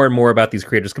seeing more and more about these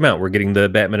creators come out. We're getting the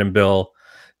Batman and Bill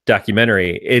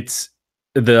documentary. It's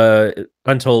the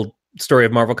untold story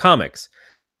of Marvel Comics.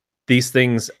 These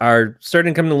things are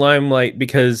starting to come to limelight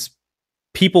because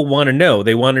people want to know.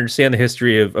 They want to understand the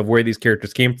history of where these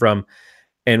characters came from,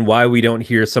 and why we don't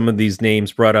hear some of these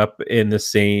names brought up in the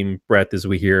same breath as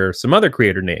we hear some other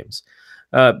creator names.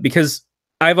 Because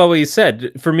I've always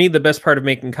said, for me, the best part of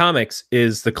making comics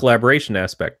is the collaboration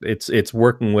aspect. It's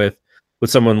working with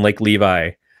someone like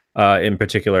Levi in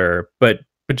particular, but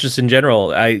just in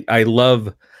general, I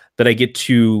love that I get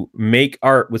to make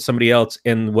art with somebody else,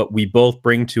 and what we both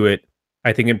bring to it,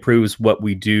 I think, improves what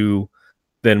we do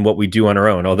than what we do on our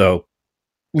own. Although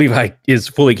Levi is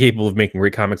fully capable of making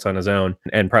great comics on his own,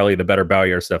 and probably the better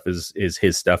Bowyer stuff is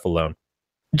his stuff alone.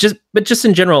 But just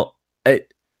in general,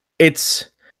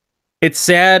 it's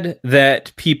sad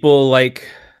that people like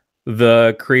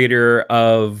the creator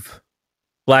of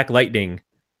Black Lightning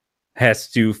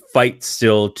has to fight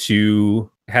still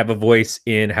to have a voice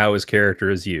in how his character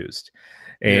is used.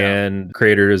 and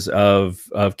creators of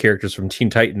characters from Teen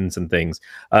Titans and things.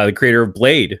 The creator of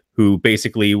Blade, who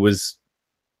basically was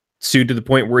sued to the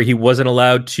point where he wasn't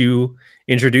allowed to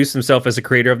introduce himself as a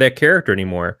creator of that character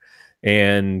anymore,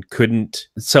 and couldn't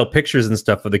sell pictures and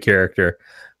stuff of the character,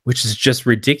 which is just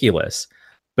ridiculous.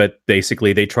 But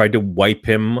basically, they tried to wipe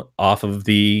him off of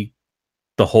the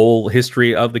whole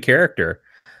history of the character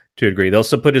to a degree. They'll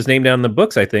still put his name down in the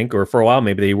books, I think, or for a while,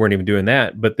 maybe they weren't even doing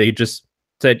that, but they just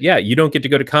said, yeah, you don't get to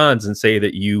go to cons and say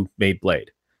that you made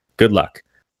Blade. Good luck.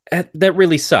 That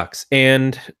really sucks.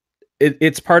 And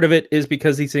it's part of it is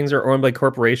because these things are owned by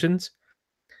corporations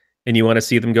and you want to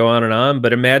see them go on and on.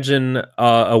 But imagine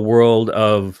a world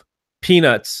of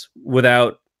Peanuts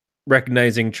without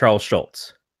recognizing Charles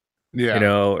Schultz. Yeah. You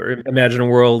know, or imagine a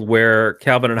world where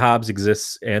Calvin and Hobbes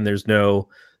exists and there's no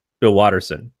Bill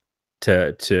Watterson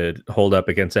to hold up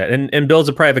against that. And Bill's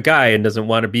a private guy and doesn't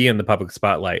want to be in the public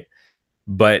spotlight.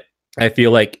 But I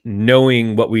feel like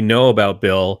knowing what we know about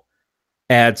Bill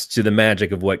adds to the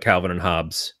magic of what Calvin and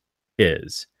Hobbes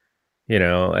is. You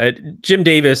know, Jim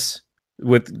Davis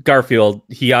with Garfield,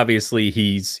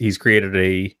 he's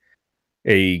created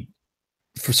a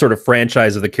sort of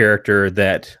franchise of the character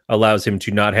that allows him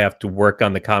to not have to work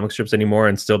on the comic strips anymore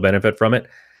and still benefit from it.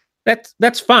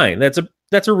 That's fine.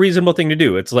 That's a reasonable thing to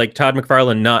do. It's like Todd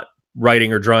McFarlane not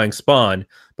writing or drawing Spawn,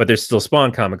 but there's still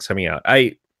Spawn comics coming out.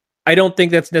 I don't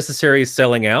think that's necessarily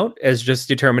selling out as just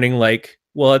determining like,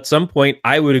 well, at some point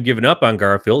I would have given up on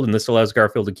Garfield and this allows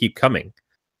Garfield to keep coming.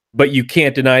 But you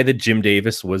can't deny that Jim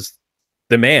Davis was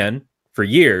the man for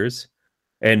years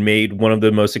and made one of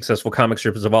the most successful comic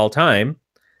strips of all time.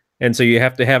 And so you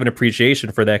have to have an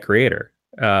appreciation for that creator.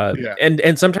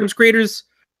 And sometimes creators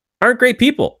aren't great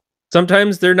people.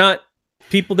 Sometimes they're not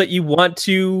people that you want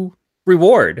to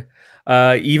reward.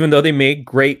 Even though they make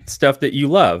great stuff that you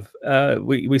love.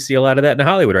 We see a lot of that in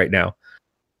Hollywood right now.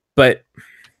 But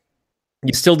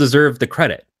you still deserve the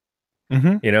credit.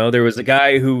 Mm-hmm. You know, there was a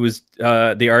guy who was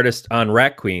the artist on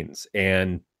Rat Queens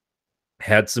and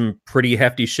had some pretty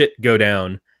hefty shit go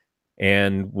down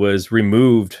and was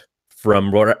removed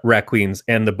from Rat Queens,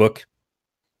 and the book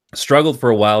struggled for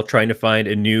a while trying to find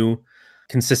a new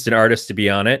consistent artist to be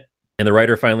on it. And the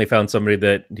writer finally found somebody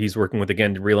that he's working with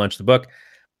again to relaunch the book.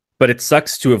 But it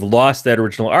sucks to have lost that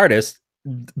original artist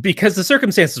because the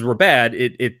circumstances were bad.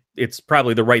 It's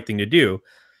probably the right thing to do.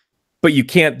 But you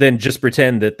can't then just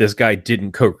pretend that this guy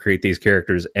didn't co-create these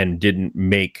characters and didn't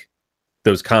make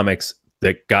those comics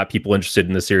that got people interested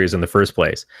in the series in the first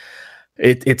place.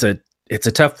 It's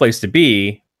a tough place to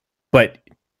be. But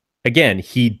again,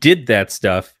 he did that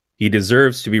stuff. He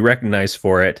deserves to be recognized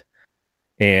for it.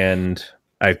 And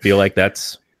I feel like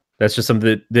that's just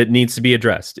something that needs to be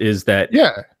addressed, is that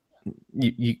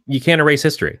you can't erase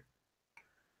history.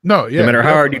 No matter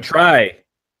how hard you try,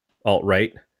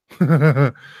 alt-right.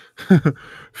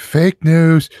 Fake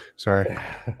news. Sorry.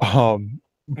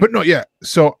 But no, yeah.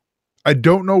 So I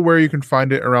don't know where you can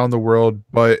find it around the world,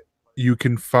 but you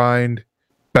can find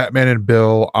Batman and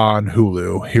Bill on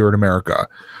Hulu here in America.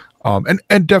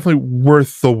 And definitely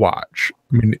worth the watch.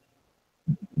 I mean,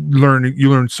 you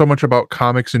learn so much about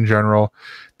comics in general.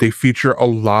 They feature a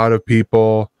lot of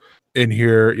people in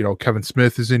here. You know, Kevin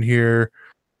Smith is in here.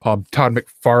 Todd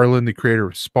McFarlane, the creator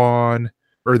of Spawn,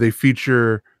 or they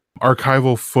feature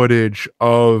archival footage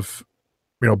of,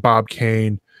 you know, Bob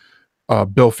Kane,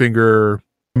 Bill Finger.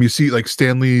 You see like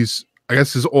Stanley's, I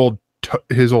guess his old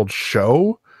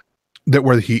show that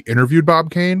where he interviewed Bob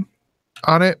Kane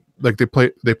on it. Like they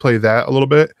play that a little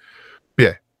bit.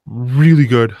 Yeah, really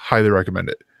good. Highly recommend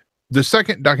it. The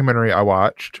second documentary I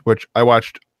watched, which I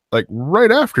watched like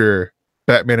right after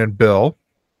Batman and Bill,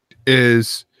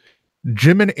 is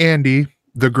Jim and Andy,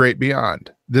 The Great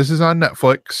Beyond. This is on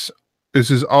Netflix. This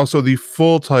is also the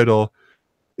full title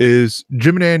is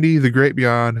Jim and Andy, The Great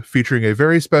Beyond, featuring a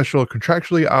very special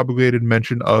contractually obligated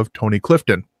mention of Tony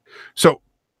Clifton. So,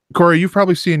 Corey, you've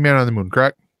probably seen Man on the Moon,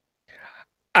 correct?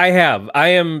 I have. I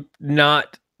am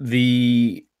not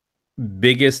the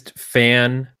biggest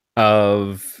fan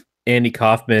of Andy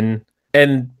Kaufman,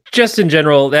 and just in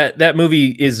general, that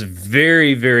movie is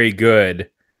very, very good,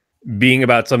 being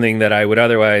about something that I would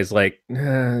otherwise like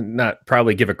not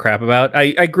probably give a crap about.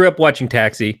 I grew up watching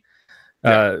Taxi.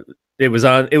 Yeah. It was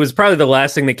probably the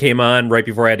last thing that came on right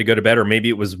before I had to go to bed, or maybe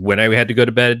it was when I had to go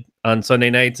to bed on Sunday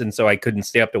nights, and so I couldn't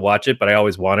stay up to watch it, but I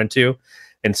always wanted to.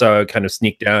 And so I kind of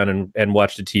sneaked down and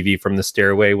watched the TV from the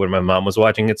stairway when my mom was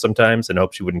watching it sometimes and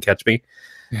hoped she wouldn't catch me.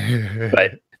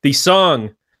 But the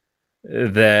song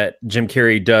that Jim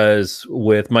Carrey does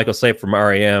with Michael Stipe from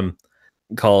R.E.M.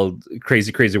 called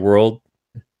Crazy Crazy World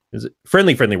Is it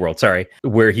Friendly World? Sorry,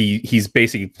 where he's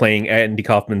basically playing Andy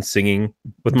Kaufman singing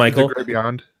with Michael. The Great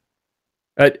Beyond.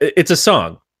 It's a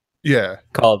song Yeah.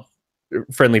 called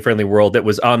Friendly World that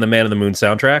was on the Man on the Moon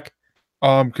soundtrack.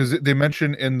 Because they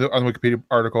mentioned on the Wikipedia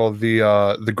article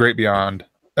the Great Beyond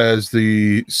as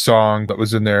the song that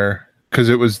was in there because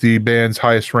it was the band's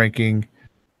highest ranking,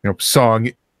 song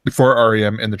for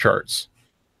REM in the charts.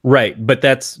 Right, but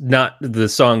that's not the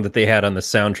song that they had on the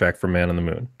soundtrack for Man on the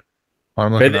Moon.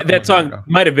 That song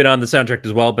might have been on the soundtrack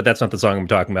as well, but that's not the song I'm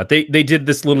talking about. They did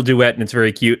this little duet, and it's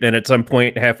very cute. And at some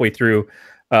point, halfway through,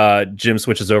 Jim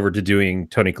switches over to doing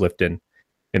Tony Clifton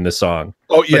in the song.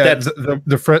 Oh yeah,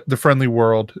 the Friendly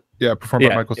World, performed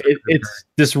by Michael. It's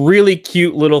this really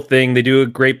cute little thing. They do a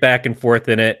great back and forth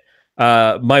in it.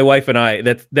 My wife and I,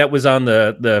 that was on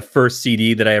the first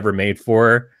CD that I ever made for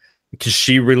her because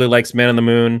she really likes Man on the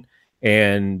Moon,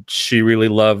 and she really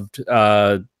loved.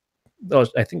 I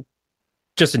think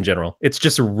just in general, it's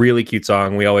just a really cute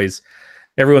song. We always,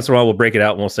 every once in a while, we'll break it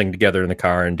out and we'll sing together in the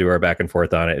car and do our back and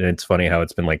forth on it. And it's funny how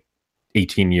it's been like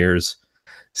 18 years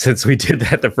since we did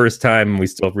that the first time, and we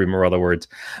still remember all the words.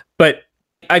 But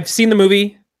I've seen the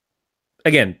movie.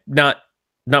 Again, not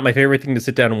my favorite thing to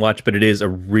sit down and watch, but it is a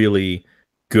really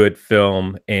good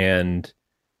film and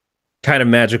kind of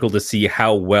magical to see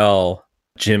how well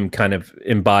Jim kind of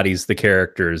embodies the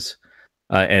characters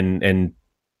and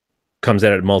comes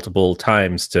at it multiple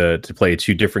times to play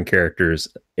two different characters.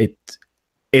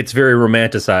 It's very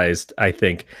romanticized, I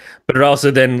think, but it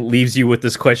also then leaves you with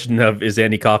this question of, is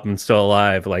Andy Kaufman still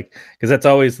alive? Like, because that's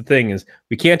always the thing, is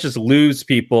we can't just lose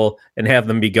people and have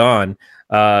them be gone.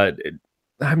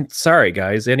 I'm sorry,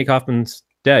 guys. Andy Kaufman's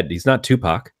dead. He's not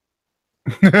Tupac.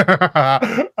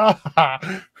 But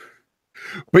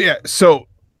yeah, so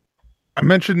I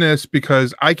mentioned this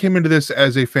because I came into this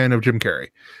as a fan of Jim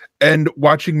Carrey and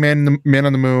watching Man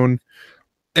on the Moon.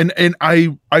 And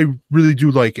I really do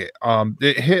like it.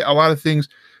 It hit a lot of things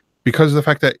because of the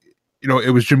fact that,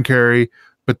 it was Jim Carrey,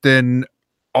 but then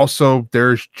also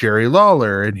there's Jerry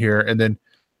Lawler in here, and then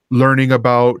learning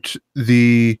about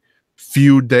the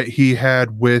feud that he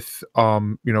had with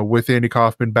with Andy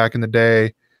Kaufman back in the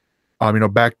day,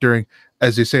 back during,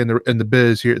 as they say in the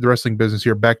biz here, the wrestling business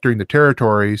here, back during the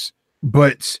territories.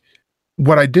 But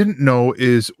what I didn't know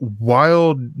is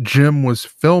while Jim was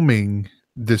filming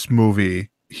this movie,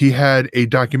 he had a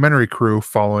documentary crew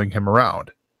following him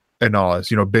around and all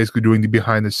this, basically doing the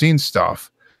behind the scenes stuff.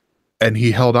 And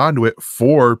he held on to it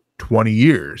for 20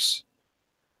 years.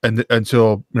 And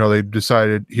until, he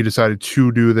decided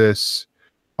to do this.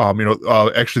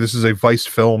 Actually this is a Vice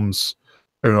Films,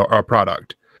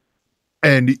 product.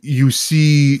 And you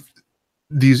see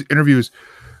these interviews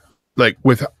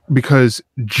because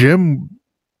Jim,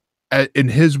 in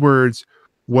his words,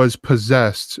 was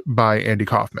possessed by Andy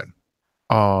Kaufman.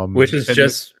 Which is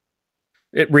just,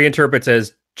 it reinterprets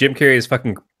as Jim Carrey is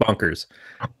fucking bonkers.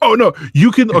 Oh no,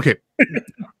 you can okay.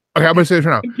 I'm gonna say this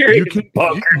right now. You can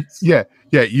bonkers.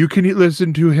 You can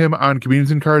listen to him on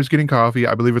Comedians in Cars Getting Coffee.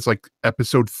 I believe it's like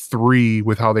episode 3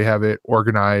 with how they have it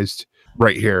organized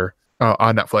right here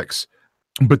on Netflix.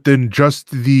 But then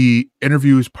just the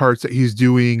interviews parts that he's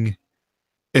doing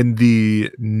in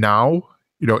the now,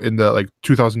 in the like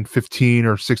 2015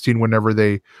 or 16, whenever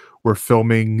they were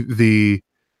filming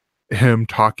him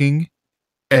talking,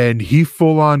 and he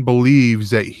full on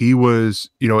believes that he was,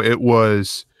 it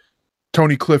was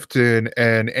Tony Clifton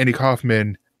and Andy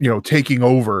Kaufman, taking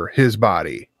over his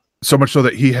body. So much so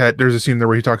that there's a scene there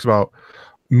where he talks about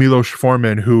Milos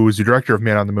Forman, who was the director of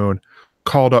Man on the Moon,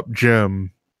 called up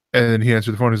Jim, and then he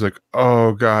answered the phone. He's like,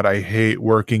 "Oh God, I hate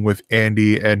working with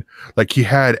Andy." And like, he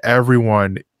had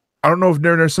everyone, I don't know if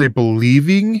they're necessarily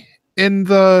believing in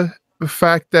the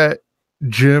fact that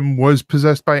Jim was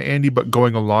possessed by Andy, but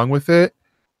going along with it,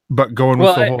 but going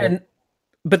with the whole.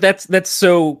 But that's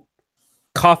so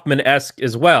Kaufman-esque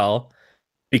as well,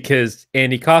 because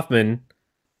Andy Kaufman,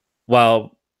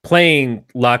 while playing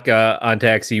Laka on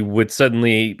Taxi, would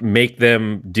suddenly make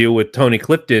them deal with Tony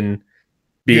Clifton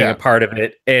being a part of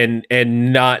it, and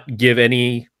not give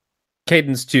any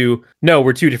cadence to, no,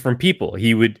 we're two different people.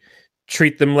 He would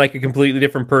treat them like a completely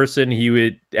different person. He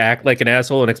would act like an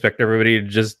asshole and expect everybody to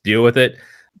just deal with it.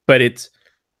 But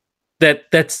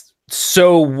that's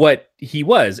so what he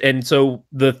was. And so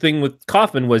the thing with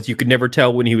Kaufman was you could never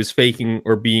tell when he was faking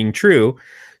or being true.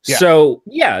 Yeah. So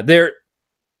there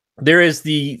is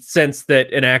the sense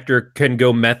that an actor can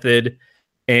go method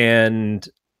and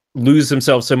lose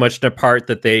themselves so much in a part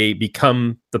that they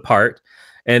become the part.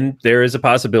 And there is a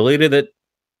possibility that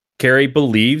Carrey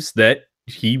believes that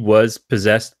he was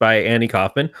possessed by Andy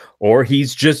Kaufman, or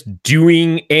he's just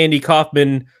doing Andy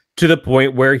Kaufman to the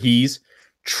point where he's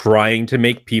trying to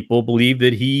make people believe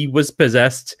that he was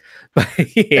possessed by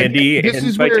Andy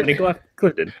and by Jenny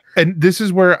Clifton. And this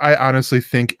is where I honestly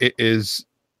think it is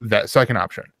that second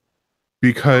option,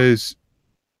 because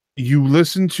you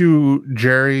listen to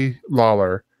Jerry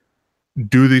Lawler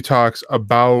do the talks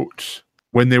about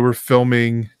when they were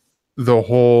filming the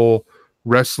whole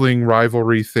wrestling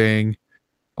rivalry thing,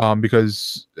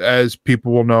 because as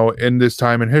people will know, in this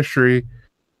time in history,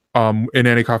 in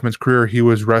Andy Kaufman's career, he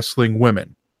was wrestling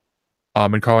women,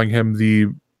 and calling him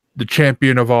the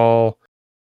champion of all,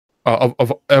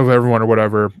 of everyone or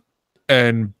whatever.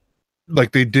 And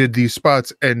like, they did these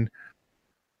spots, and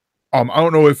I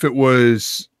don't know if it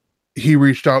was he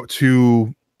reached out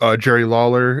to Jerry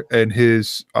Lawler and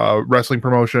his wrestling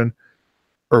promotion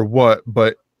or what,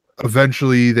 but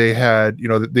eventually they had,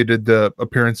 they did the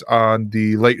appearance on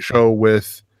the Late Show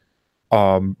with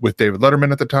David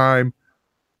Letterman at the time,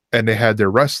 and they had their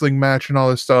wrestling match and all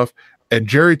this stuff. And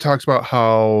Jerry talks about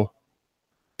how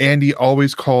Andy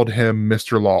always called him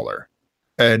Mr. Lawler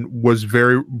and was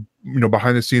very,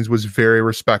 behind the scenes was very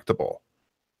respectable,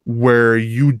 where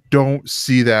you don't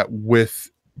see that with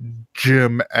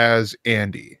Jim as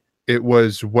Andy. It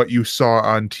was what you saw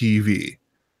on TV.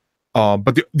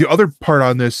 But the other part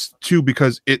on this too,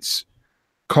 because it's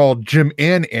called Jim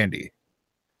and Andy,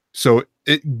 so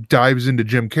it dives into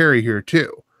Jim Carrey here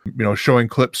too. Showing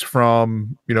clips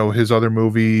from his other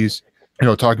movies.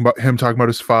 Talking about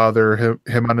his father,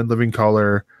 him on In Living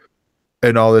Color,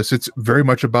 and all this. It's very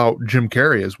much about Jim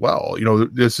Carrey as well.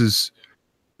 This is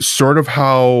sort of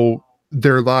how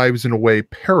their lives in a way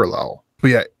parallel. But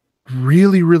yeah,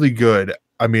 really, really good.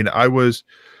 I mean, I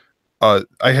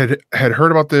had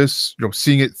heard about this,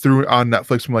 seeing it through on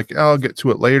Netflix. I'm like, I'll get to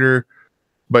it later.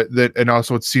 But that, and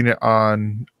also had seen it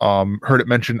on, heard it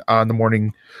mentioned on the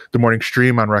morning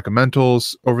stream on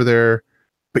Recommendals over there.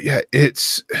 But yeah,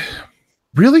 it's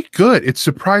really good. It's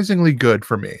surprisingly good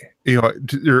for me,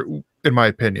 in my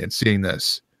opinion, seeing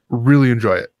this. Really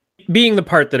enjoy it. Being the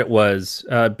part that it was,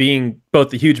 being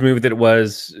both the huge movie that it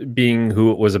was, being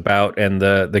who it was about, and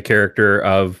the character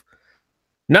of,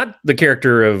 not the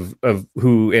character of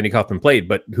who Andy Kaufman played,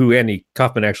 but who Andy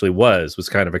Kaufman actually was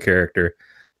kind of a character.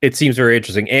 It seems very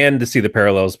interesting. And to see the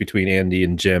parallels between Andy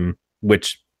and Jim,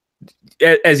 which,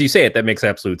 as you say it, that makes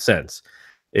absolute sense,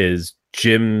 is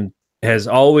Jim has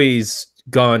always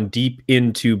gone deep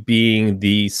into being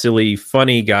the silly,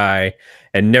 funny guy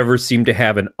and never seemed to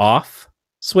have an off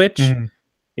switch.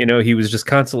 Mm-hmm. He was just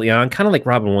constantly on, kind of like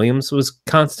Robin Williams was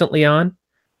constantly on.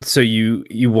 So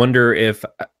you wonder if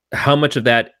how much of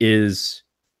that is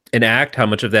an act, how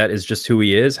much of that is just who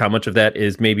he is, how much of that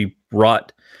is maybe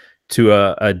brought to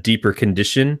a deeper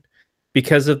condition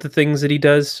because of the things that he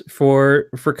does for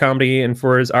comedy and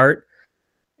for his art.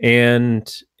 And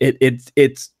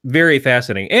it's very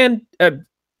fascinating. And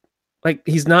like,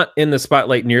 he's not in the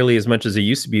spotlight nearly as much as he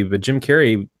used to be, but Jim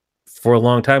Carrey for a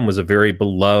long time was a very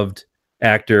beloved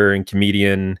actor and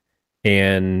comedian.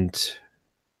 And,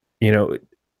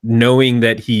 knowing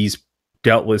that he's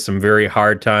dealt with some very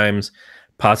hard times,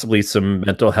 possibly some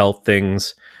mental health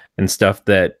things and stuff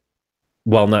that,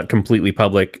 while not completely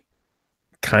public,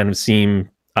 kind of seem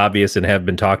obvious and have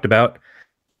been talked about.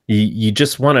 You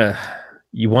just want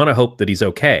to hope that he's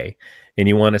okay, and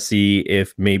you want to see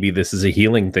if maybe this is a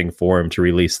healing thing for him to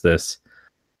release this,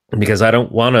 because I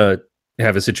don't want to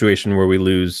have a situation where we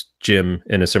lose Jim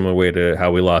in a similar way to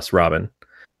how we lost Robin.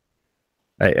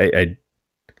 I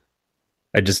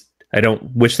don't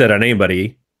wish that on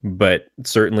anybody, but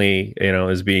certainly,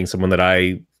 as being someone that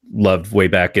I loved way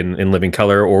back in Living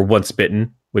Color, or Once Bitten,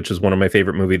 which was one of my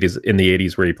favorite movies in the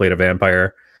 80s, where he played a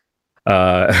vampire,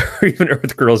 or even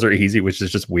Earth Girls Are Easy, which is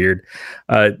just weird.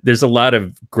 There's a lot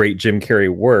of great Jim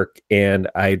Carrey work, and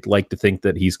I'd like to think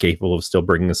that he's capable of still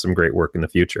bringing us some great work in the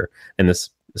future, and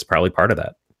this is probably part of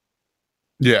that.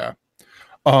 Yeah.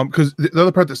 Because the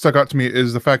other part that stuck out to me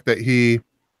is the fact that he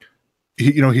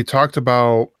talked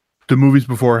about the movies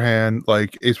beforehand,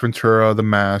 like Ace Ventura, The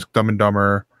Mask, Dumb and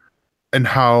Dumber, and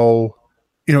how,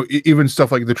 even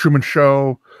stuff like The Truman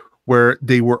Show, where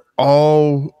they were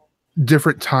all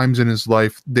different times in his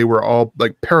life, they were all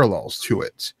like parallels to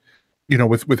it,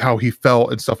 with how he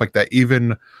felt and stuff like that.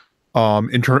 Even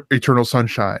Eternal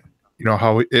Sunshine,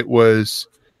 how it was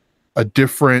a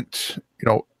different,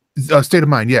 state of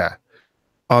mind. Yeah.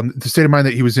 The state of mind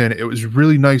that he was in, it was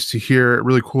really nice to hear,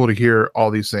 really cool to hear all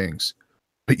these things.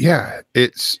 But yeah,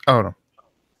 it's, I don't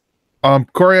know.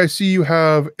 Corey, I see you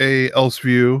have a Else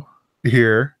view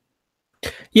here.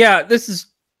 Yeah, this is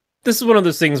one of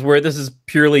those things where this is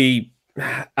purely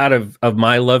out of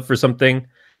my love for something.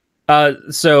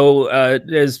 So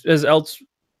as Else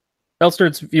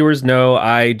ElseNerds viewers know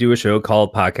I do a show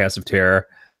called Podcast of Terror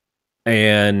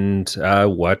and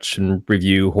watch and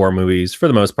review horror movies for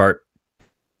the most part.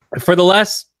 For the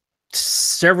last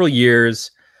several years,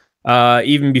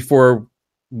 even before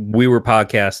we were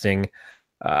podcasting,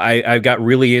 I got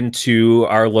really into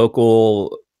our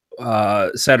local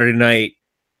Saturday night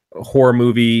horror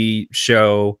movie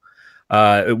show.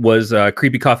 It was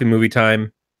Creepy Coffee Movie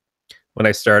Time when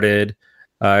I started.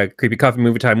 Creepy Coffee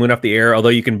Movie Time went off the air, although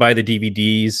you can buy the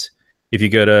DVDs if you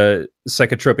go to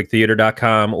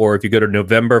psychotropictheater.com or if you go to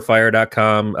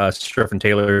novemberfire.com. Stephen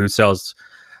Taylor, who sells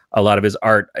a lot of his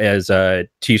art as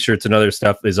t-shirts and other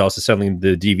stuff, is also selling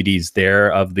the DVDs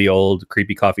there of the old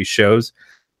Creepy Coffee shows.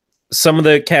 Some of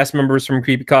the cast members from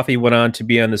Creepy Coffee went on to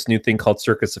be on this new thing called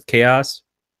Circus of Chaos,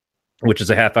 which is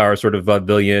a half-hour sort of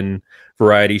vaudevillian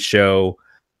variety show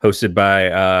hosted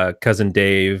by Cousin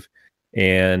Dave,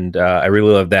 and I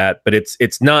really love that. But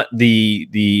it's not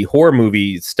the horror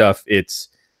movie stuff. It's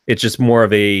just more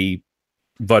of a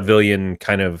vaudevillian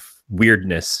kind of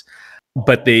weirdness.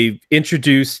 But they've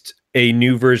introduced a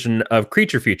new version of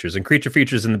Creature Features, and Creature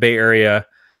Features in the Bay Area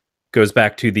goes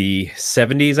back to the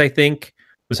 70s, I think. It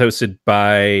was hosted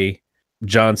by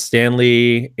John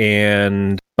Stanley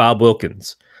and Bob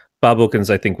Wilkins. Bob Wilkins,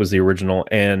 I think, was the original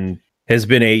and has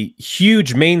been a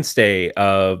huge mainstay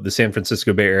of the San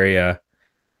Francisco Bay Area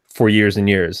for years and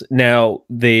years. Now,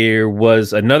 there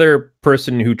was another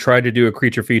person who tried to do a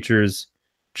Creature Features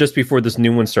just before this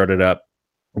new one started up,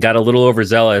 got a little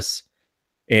overzealous,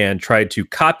 and tried to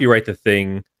copyright the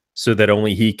thing so that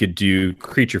only he could do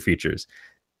Creature Features.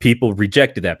 People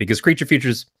rejected that because Creature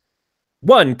Features,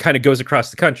 one, kind of goes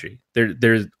across the country.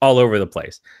 They're all over the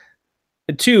place.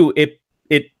 And two, it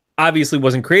obviously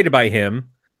wasn't created by him.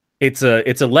 It's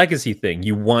a legacy thing.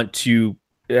 You want to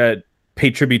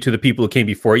pay tribute to the people who came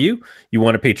before you. You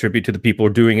want to pay tribute to the people who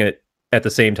are doing it at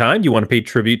the same time. You want to pay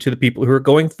tribute to the people who are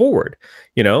going forward.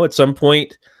 You know, at some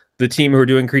point, the team who are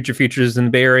doing Creature Features in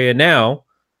the Bay Area now,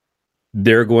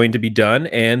 they're going to be done,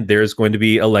 and there's going to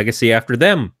be a legacy after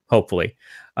them, hopefully,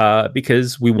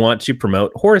 because we want to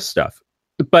promote horror stuff.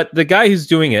 But the guy who's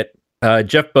doing it,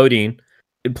 Jeff Bodine,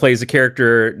 plays a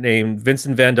character named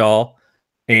Vincent Van Dahl,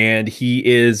 and he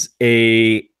is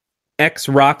a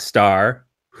ex-rock star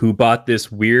who bought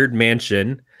this weird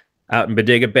mansion out in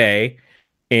Bodega Bay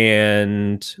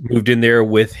and moved in there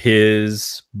with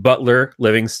his butler,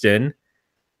 Livingston,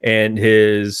 and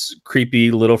his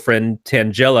creepy little friend,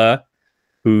 Tangela,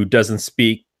 who doesn't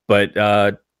speak, but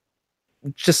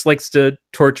just likes to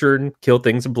torture and kill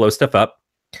things and blow stuff up.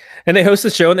 And they host the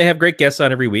show, and they have great guests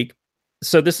on every week.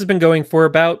 So this has been going for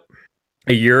about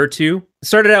a year or two.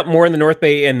 Started out more in the North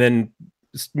Bay and then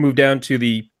moved down to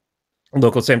the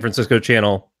local San Francisco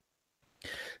channel.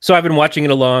 So I've been watching it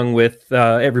along with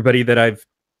everybody that I've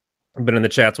been in the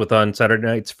chats with on Saturday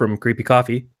nights from Creepy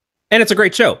Coffee. And it's a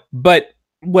great show. But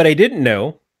what I didn't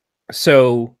know,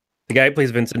 so the guy who plays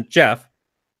Vincent, Jeff,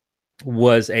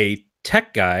 was a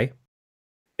tech guy,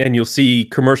 and you'll see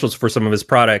commercials for some of his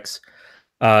products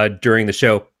during the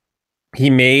show.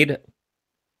 He made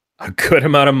a good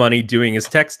amount of money doing his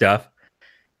tech stuff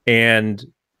and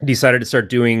decided to start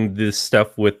doing this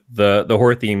stuff with the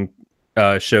horror theme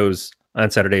shows on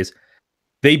Saturdays.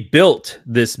 They built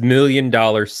this $1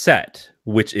 million set,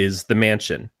 which is the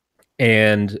mansion,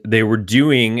 and they were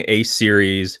doing a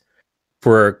series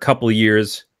for a couple of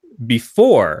years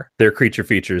before their Creature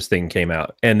Features thing came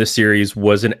out. And the series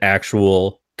was an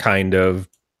actual kind of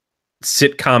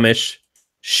sitcom-ish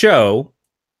show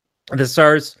that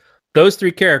stars those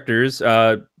three characters,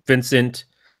 Vincent,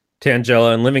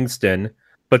 Tangela, and Livingston,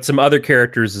 but some other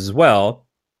characters as well,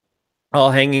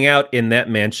 all hanging out in that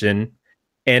mansion.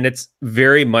 And it's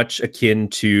very much akin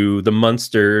to the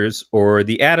Munsters or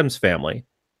the Addams Family,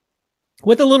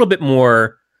 with a little bit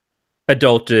more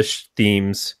adultish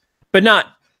themes, but not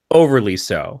overly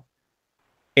so.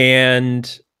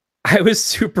 And I was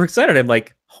super excited. I'm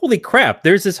like, holy crap,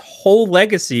 there's this whole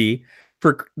legacy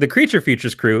for the Creature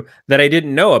Features crew that I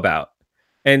didn't know about.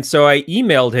 And so I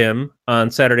emailed him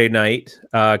on Saturday night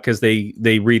because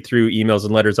they read through emails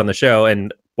and letters on the show.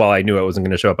 And while I knew I wasn't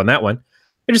going to show up on that one,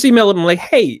 I just emailed him like,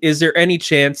 hey, is there any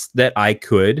chance that I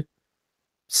could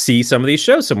see some of these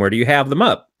shows somewhere? Do you have them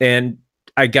up? And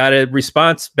I got a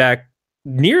response back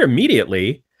near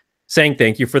immediately saying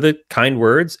thank you for the kind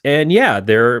words. And yeah,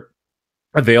 they're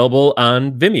available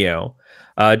on Vimeo.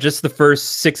 Just the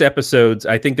first 6 episodes.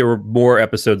 I think there were more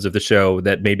episodes of the show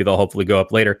that maybe they'll hopefully go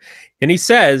up later. And he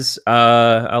says,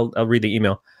 I'll read the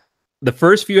email. The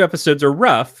first few episodes are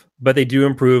rough, but they do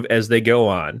improve as they go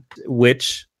on,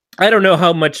 which I don't know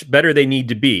how much better they need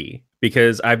to be,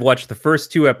 because I've watched the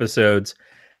first 2 episodes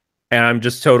and I'm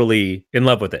just totally in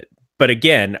love with it. But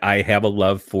again, I have a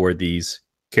love for these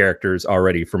characters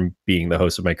already from being the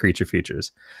host of my Creature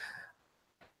Features.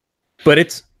 But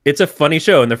it's a funny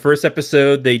show. In the first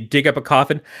episode, they dig up a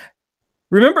coffin.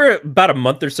 Remember about a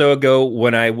month or so ago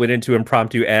when I went into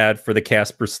impromptu ad for the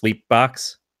Casper sleep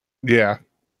box? Yeah.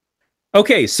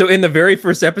 Okay, so in the very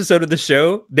first episode of the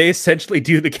show, they essentially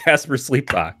do the Casper sleep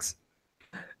box.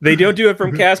 They don't do it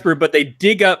from Casper, but they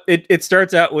dig up. It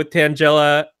starts out with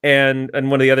Tangela and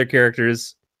one of the other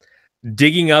characters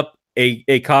digging up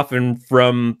a coffin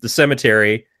from the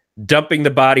cemetery, dumping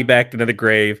the body back into the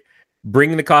grave,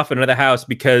 bringing the coffin into the house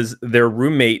because their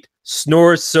roommate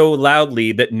snores so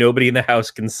loudly that nobody in the house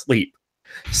can sleep.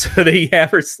 So they have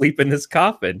her sleep in this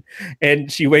coffin, and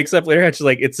she wakes up later and she's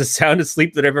like, "It's the soundest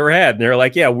sleep that I've ever had." And they're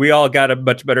like, "Yeah, we all got a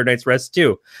much better night's rest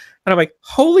too." And I'm like,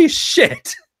 "Holy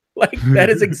shit!" Like that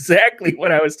is exactly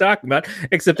what I was talking about.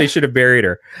 Except they should have buried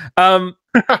her.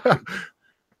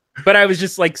 But I was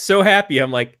just like so happy.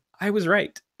 I'm like, I was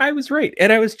right,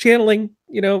 and I was channeling,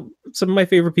 some of my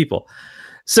favorite people.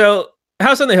 So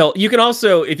House on the Hill. You can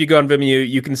also, if you go on Vimeo,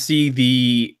 you can see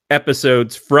the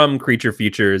episodes from Creature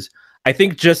Features. I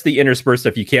think just the interspersed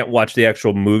stuff. You can't watch the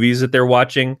actual movies that they're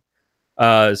watching.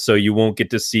 So you won't get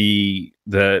to see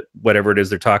the whatever it is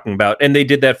they're talking about. And they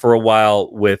did that for a while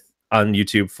on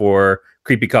YouTube for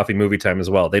Creepy Coffee Movie Time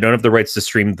as well. They don't have the rights to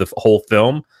stream the whole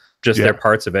film, just their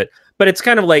parts of it. But it's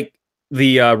kind of like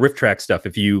the riff track stuff.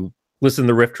 If you listen to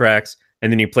the riff tracks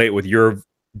and then you play it with your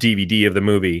DVD of the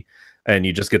movie and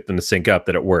you just get them to sync up,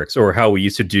 that it works. Or how we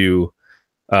used to do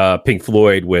Pink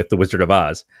Floyd with The Wizard of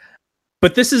Oz.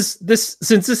 But since this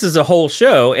is a whole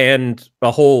show and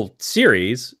a whole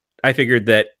series, I figured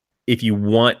that if you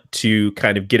want to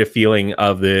kind of get a feeling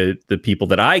of the people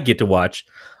that I get to watch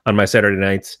on my Saturday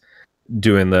nights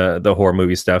doing the horror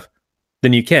movie stuff,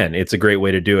 then you can. It's a great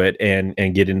way to do it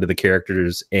and get into the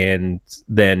characters. And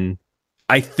then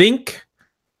I think,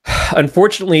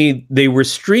 unfortunately, they were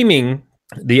streaming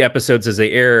the episodes as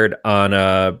they aired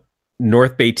on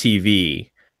North Bay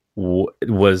TV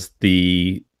was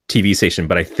the TV station,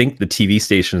 but I think the TV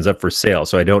station is up for sale.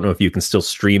 So I don't know if you can still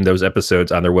stream those episodes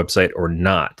on their website or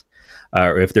not,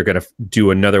 or if they're going to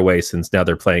do another way, since now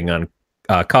they're playing on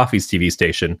Coffee's TV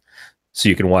station, so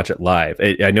you can watch it live.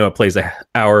 I know it plays an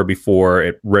hour before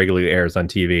it regularly airs on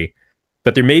TV,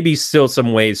 but there may be still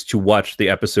some ways to watch the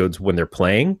episodes when they're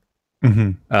playing.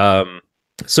 Mm-hmm.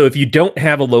 So if you don't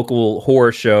have a local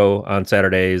horror show on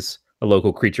Saturdays, a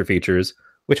local Creature Features,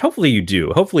 which hopefully you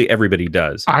do, hopefully everybody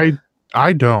does.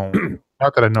 I don't.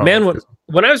 Not that I know. Man,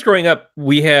 when I was growing up,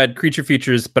 we had Creature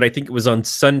Features, but I think it was on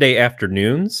Sunday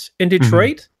afternoons in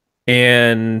Detroit. Mm-hmm.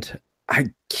 And I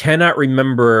cannot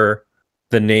remember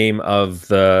the name of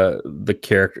the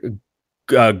character,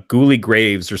 Ghoulie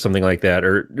Graves or something like that,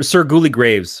 or Sir Ghoulie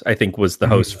Graves, I think, was the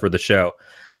host for the show,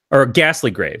 or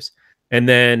Ghastly Graves. And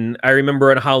then I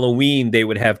remember on Halloween, they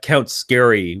would have Count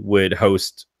Scary would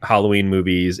host Halloween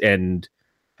movies, and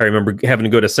I remember having to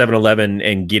go to 7-Eleven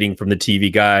and getting from the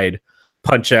TV guide,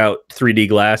 punch out 3D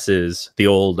glasses, the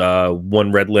old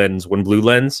one red lens, one blue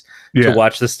lens, to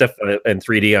watch this stuff in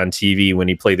 3D on TV when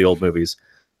he played the old movies.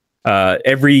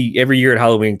 Every year at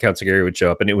Halloween, Count Scary would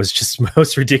show up, and it was just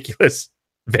most ridiculous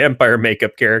vampire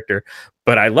makeup character.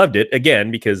 But I loved it,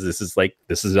 again, because this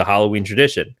is a Halloween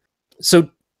tradition. So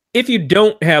if you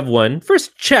don't have one,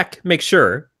 first make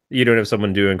sure you don't have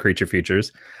someone doing Creature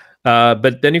Features.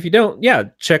 But then if you don't,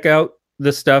 check out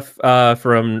the stuff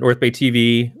from North Bay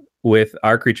TV with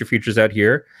our Creature Features out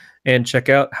here, and check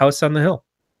out House on the Hill.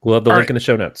 We'll have the link in the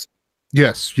show notes.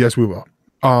 Yes, we will.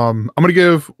 I'm going to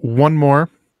give one more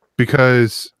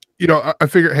because, I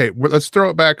figure, hey, let's throw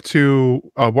it back to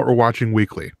what we're watching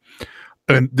weekly.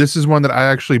 And this is one that I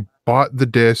actually bought the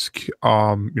disc.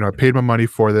 I paid my money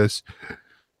for this.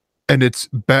 And it's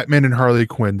Batman and Harley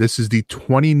Quinn. This is the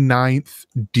 29th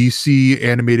DC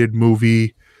animated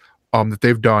movie that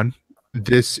they've done.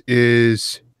 This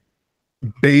is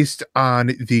based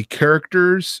on the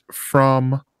characters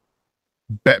from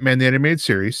Batman the Animated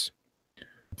Series.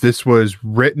 This was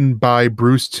written by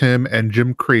Bruce Timm and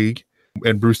Jim Krieg.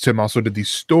 And Bruce Timm also did the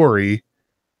story.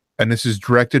 And this is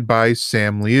directed by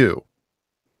Sam Liu.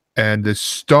 And this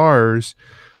stars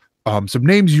some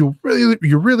names you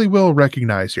really will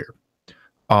recognize here.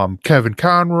 Kevin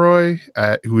Conroy,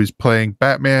 who is playing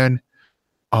Batman,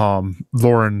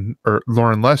 Lauren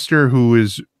Lester, who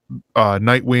is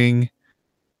Nightwing,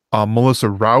 Melissa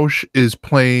Rauch is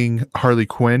playing Harley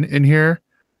Quinn in here,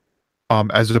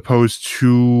 as opposed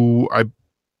to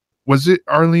was it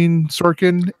Arlene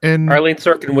Sorkin? And Arlene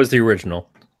Sorkin was the original.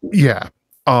 Yeah.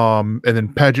 And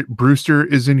then Paget Brewster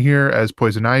is in here as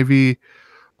Poison Ivy.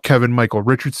 Kevin Michael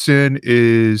Richardson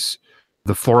is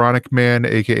the Floronic Man,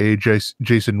 aka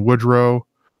Jason Woodrow.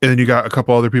 And then you got a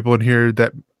couple other people in here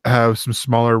that have some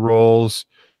smaller roles.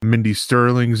 Mindy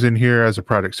Sterling's in here as a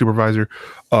project supervisor.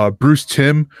 Bruce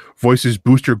Timm voices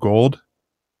Booster Gold.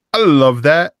 I love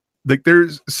that. Like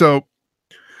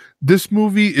this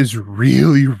movie is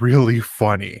really, really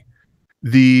funny.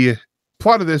 The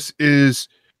plot of this is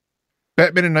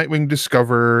Batman and Nightwing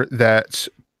discover that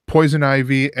Poison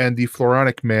Ivy and the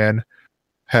Floronic Man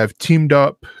have teamed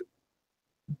up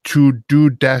to do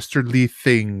dastardly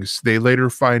things. They later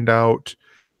find out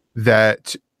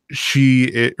that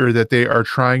that they are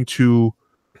trying to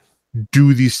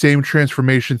do the same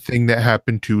transformation thing that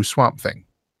happened to Swamp Thing.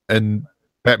 And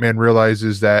Batman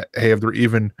realizes that, hey, if they're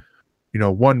even,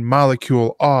 one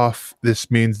molecule off, this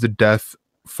means the death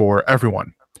for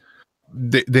everyone.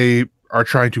 They are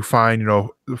trying to find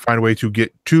a way to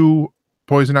get to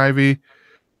Poison Ivy.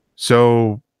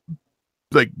 So,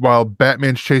 like, while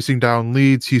Batman's chasing down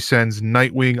leads, he sends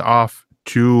Nightwing off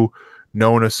to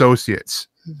known associates.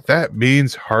 That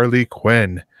means Harley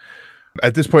Quinn.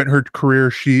 At this point in her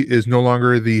career, she is no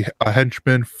longer a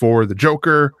henchman for the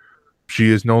Joker.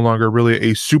 She is no longer really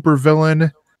a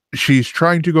supervillain. She's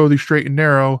trying to go the straight and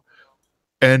narrow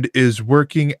and is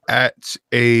working at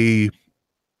a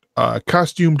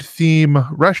costumed theme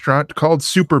restaurant called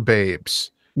Super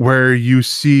Babes, where you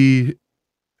see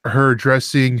her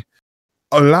dressing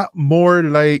a lot more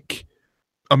like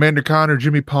Amanda Khan or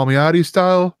Jimmy Palmiotti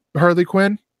style Harley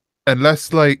Quinn, and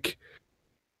less like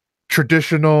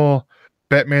traditional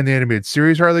Batman the Animated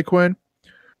Series Harley Quinn.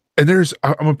 And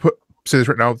I'm gonna say this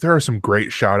right now, there are some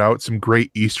great shout outs, some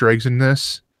great Easter eggs in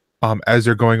this as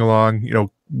they're going along,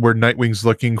 where Nightwing's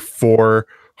looking for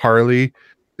Harley,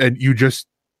 and you just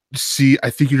see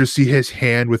his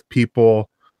hand with people,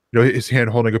 his hand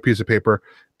holding a piece of paper,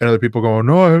 and other people going,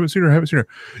 no, I haven't seen her.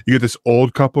 You get this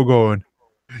old couple going,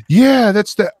 yeah,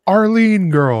 that's the Arlene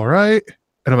girl, right?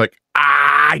 And I'm like,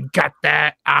 I got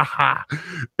that. Aha.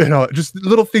 Just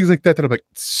little things like that I'm like,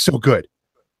 so good.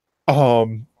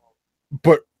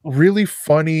 But really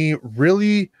funny,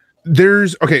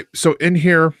 so in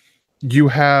here you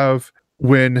have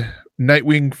when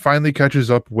Nightwing finally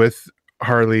catches up with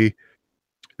Harley,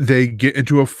 they get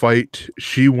into a fight.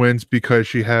 She wins because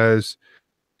she has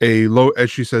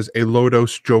as she says, a low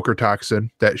dose Joker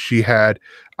toxin that she had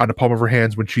on the palm of her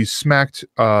hands when she smacked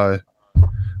Nightwing,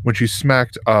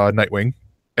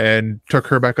 and took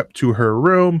her back up to her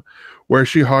room, where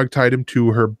she hogtied him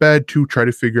to her bed to try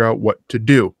to figure out what to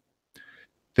do.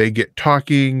 They get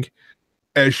talking.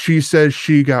 As she says,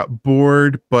 she got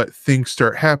bored, but things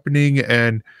start happening,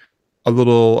 and a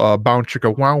little bound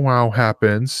chicka wow wow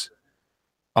happens.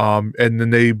 And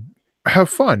then they have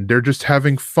fun. They're just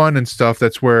having fun and stuff.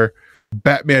 That's where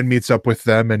Batman meets up with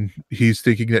them, and he's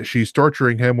thinking that she's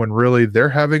torturing him when really they're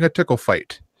having a tickle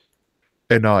fight.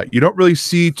 And you don't really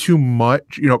see too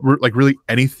much, like really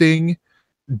anything.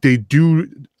 They do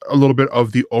a little bit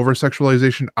of the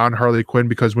over-sexualization on Harley Quinn,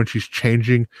 because when she's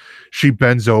changing, she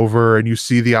bends over and you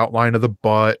see the outline of the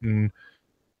butt and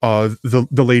the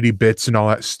lady bits and all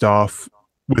that stuff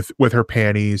with her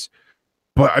panties.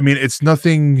 But I mean, it's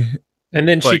nothing. And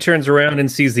then she turns around and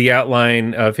sees the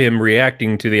outline of him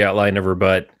reacting to the outline of her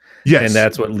butt. Yes. And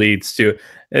that's what leads to,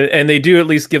 and they do at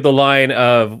least give the line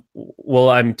of, well,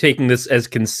 I'm taking this as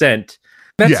consent.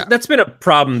 That's been a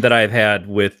problem that I've had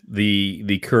with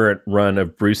the current run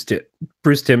of Bruce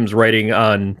Timm's writing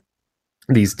on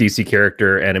these DC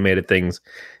character animated things,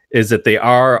 is that they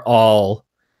are all,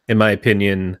 in my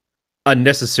opinion,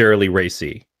 unnecessarily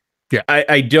racy. Yeah,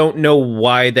 I don't know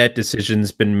why that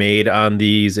decision's been made on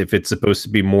these, if it's supposed to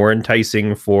be more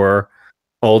enticing for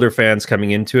older fans coming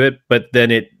into it, but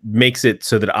then it makes it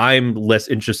so that I'm less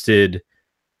interested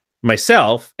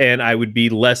myself, and I would be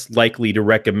less likely to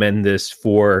recommend this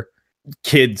for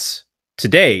kids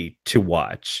today to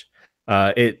watch.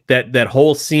 That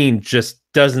whole scene just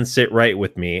doesn't sit right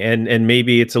with me, and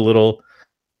maybe it's a little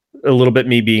bit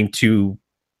me being too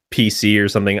PC or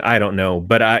something. I don't know,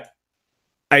 but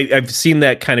I've seen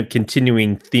that kind of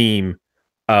continuing theme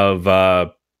of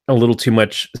a little too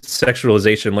much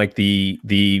sexualization, like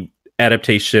the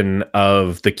adaptation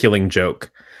of The Killing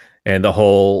Joke and the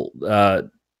whole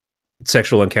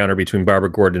sexual encounter between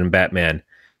Barbara Gordon and Batman.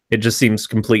 It just seems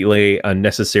completely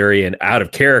unnecessary and out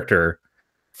of character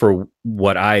for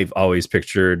what I've always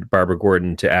pictured Barbara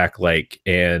Gordon to act like,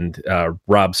 and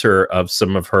robs her of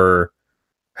some of her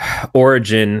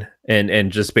origin,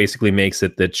 and just basically makes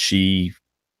it that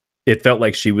it felt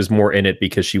like she was more in it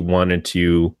because she wanted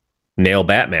to nail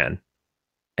Batman.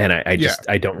 And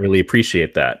I don't really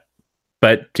appreciate that,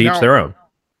 but to each their own.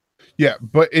 Yeah,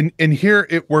 but in here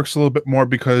it works a little bit more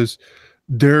because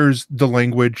there's the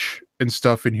language and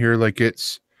stuff in here. Like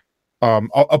it's,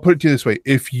 I'll put it to you this way: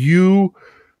 if you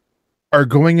are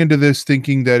going into this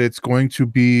thinking that it's going to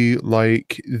be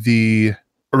like the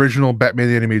original Batman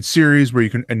the Animated Series, where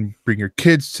you can and bring your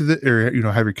kids to the,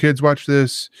 or have your kids watch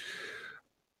this,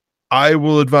 I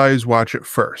will advise watch it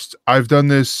first. I've done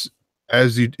this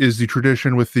as is the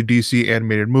tradition with the DC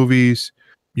animated movies,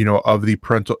 of the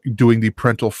doing the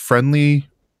parental friendly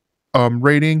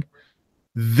rating.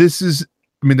 This is,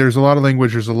 there's a lot of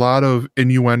language, there's a lot of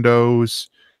innuendos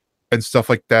and stuff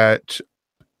like that.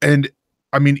 And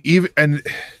even and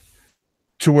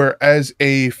to where as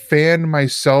a fan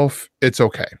myself, it's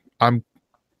okay. I'm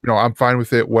fine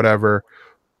with it, whatever.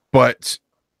 But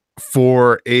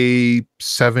for a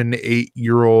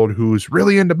 7-8-year-old who's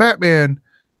really into Batman,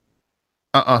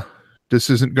 this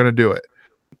isn't going to do it.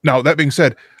 Now, that being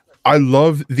said, I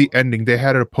love the ending. They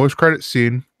had a post-credit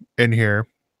scene in here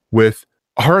with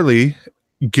Harley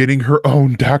getting her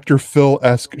own Dr.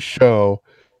 Phil-esque show,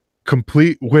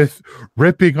 complete with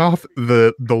ripping off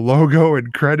the logo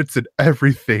and credits and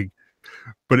everything.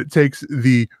 But it takes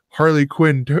the Harley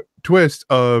Quinn twist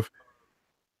of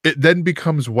it then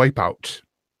becomes Wipeout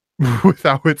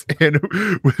without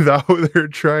their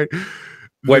trying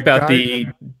Wipeout the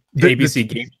ABC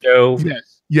game show.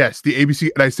 Yes, the ABC,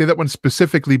 and I say that one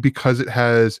specifically because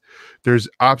there's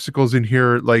obstacles in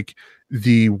here, like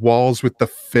the walls with the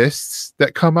fists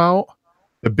that come out,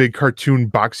 the big cartoon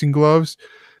boxing gloves,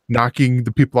 knocking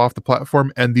the people off the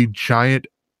platform, and the giant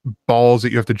balls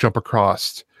that you have to jump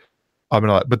across.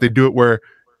 And all that. But they do it where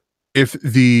if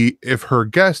her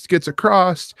guest gets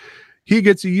across, he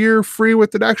gets a year free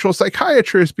with an actual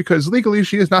psychiatrist because legally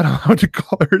she is not allowed to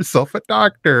call herself a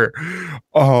doctor.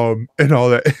 And all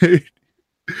that.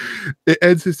 It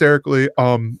ends hysterically.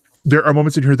 There are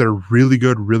moments in here that are really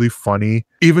good, really funny,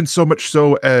 even so much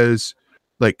so as,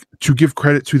 like, to give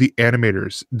credit to the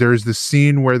animators. There's the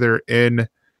scene where they're in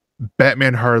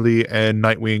Batman, Harley, and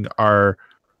Nightwing are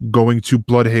going to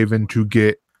Bloodhaven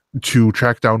to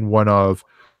track down one of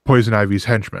Poison Ivy's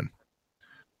henchmen.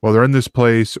 Well, they're in this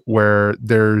place where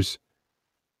there's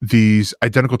these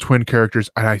identical twin characters,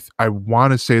 and I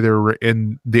want to say they were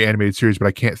in the animated series, but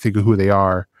I can't think of who they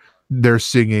are. They're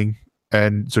singing,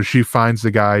 and so she finds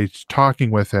the guy talking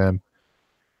with him,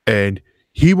 and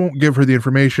he won't give her the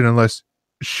information unless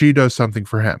she does something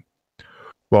for him.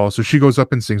 Well, so she goes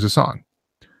up and sings a song,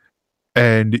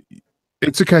 and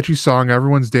it's a catchy song.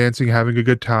 Everyone's dancing, having a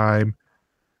good time.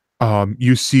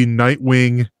 You see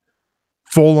Nightwing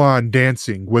full on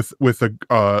dancing with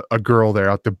a girl there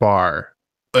at the bar,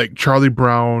 like Charlie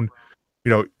Brown,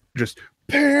 just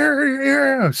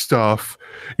stuff,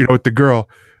 with the girl.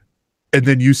 And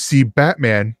then you see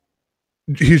Batman,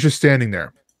 he's just standing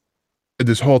there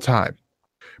this whole time.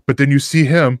 But then you see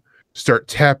him start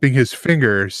tapping his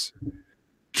fingers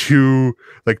to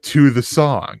the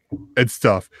song and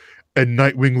stuff. And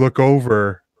Nightwing look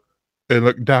over and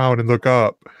look down and look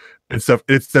up and stuff.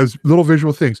 It's those little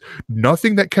visual things.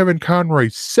 Nothing that Kevin Conroy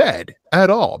said at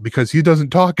all, because he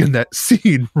doesn't talk in that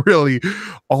scene really,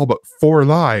 all but 4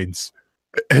 lines.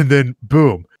 And then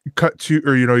boom, you cut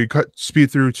speed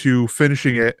through to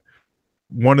finishing it.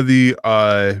 One of the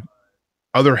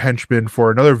other henchmen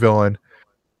for another villain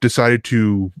decided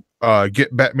to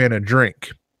get Batman a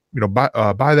drink,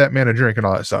 buy that man a drink and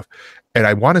all that stuff. And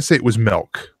I want to say it was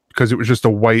milk, because it was just a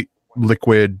white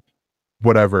liquid,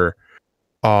 whatever.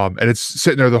 And it's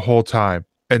sitting there the whole time.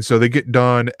 And so they get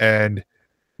done, and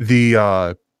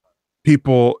the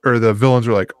people or the villains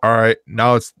are like, all right,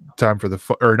 now it's time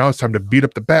now it's time to beat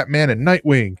up the Batman and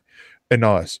Nightwing and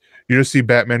all this. You just see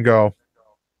Batman go,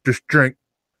 just drink,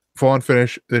 full on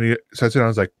finish. Then he sets it down. I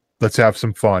was like, let's have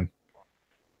some fun.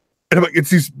 And I'm like,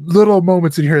 it's these little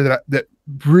moments in here that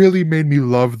really made me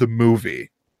love the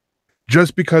movie,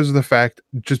 just because of the fact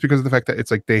that it's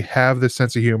like they have this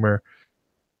sense of humor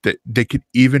that they could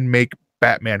even make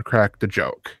Batman crack the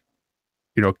joke,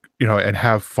 and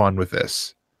have fun with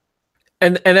this.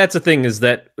 And that's the thing, is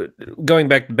that going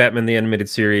back to Batman the Animated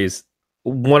Series,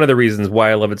 one of the reasons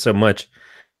why I love it so much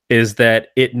is that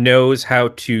it knows how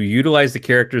to utilize the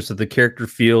character so the character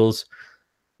feels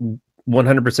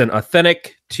 100%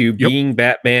 authentic to being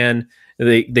Batman.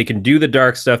 They can do the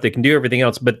dark stuff, they can do everything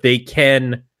else, but they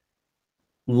can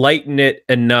lighten it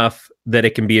enough that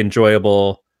it can be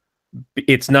enjoyable.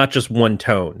 It's not just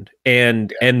one-toned.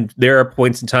 And there are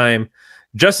points in time,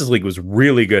 Justice League was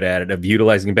really good at it, of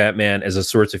utilizing Batman as a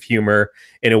source of humor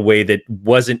in a way that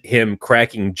wasn't him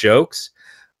cracking jokes,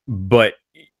 but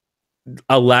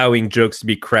allowing jokes to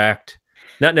be cracked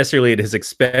not necessarily at his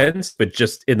expense, but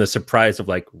just in the surprise of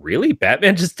like, really,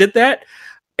 Batman just did that,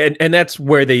 and that's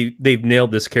where they've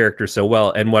nailed this character so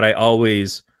well. And what I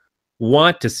always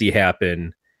want to see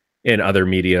happen in other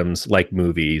mediums like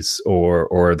movies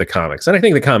or the comics, and I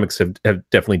think the comics have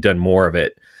definitely done more of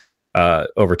it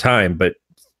over time, but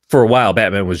for a while,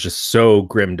 Batman was just so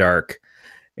grimdark,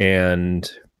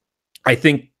 and I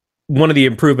think one of the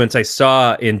improvements I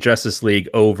saw in Justice League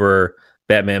over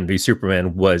Batman v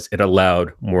Superman was it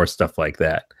allowed more stuff like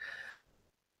that.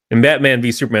 In Batman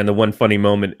v Superman, the one funny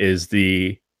moment is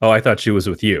I thought she was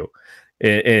with you.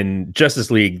 In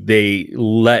Justice League, they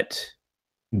let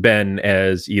Ben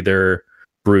as either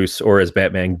Bruce or as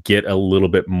Batman get a little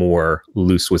bit more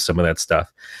loose with some of that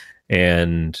stuff.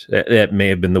 And that may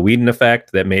have been the Whedon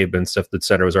effect. That may have been stuff that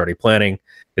Sutter was already planning.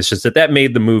 It's just that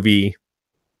made the movie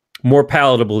more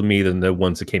palatable to me than the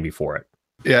ones that came before it.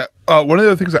 Yeah. One of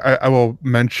the things I will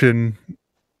mention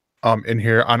in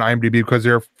here on IMDb, because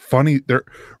they're funny, they're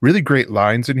really great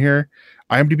lines in here.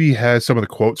 IMDb has some of the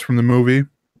quotes from the movie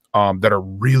that are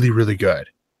really, really good.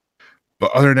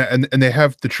 But other than that, and they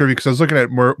have the trivia, because I was looking at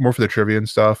more for the trivia and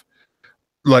stuff.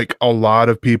 Like, a lot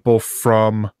of people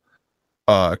from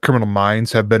Criminal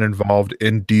Minds have been involved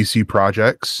in DC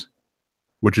projects,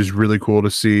 which is really cool to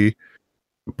see.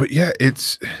 But yeah,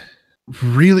 it's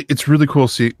really cool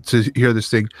to hear this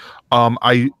thing.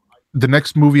 The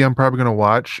next movie I'm probably going to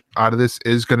watch out of this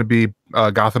is going to be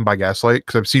Gotham by Gaslight,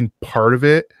 because I've seen part of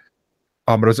it.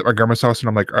 But I was at my grandma's house and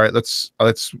I'm like, all right, let's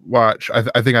watch.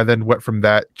 I think I then went from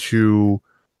that to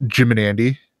Jim and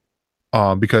Andy,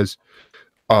 because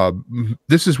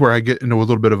this is where I get into a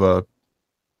little bit of a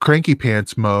cranky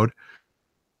pants mode.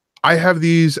 I have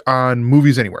these on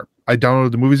Movies Anywhere. I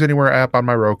downloaded the Movies Anywhere app on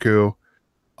my Roku,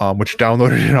 which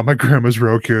downloaded it on my grandma's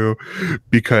Roku,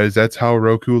 because that's how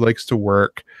Roku likes to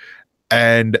work.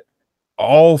 And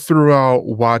all throughout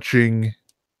watching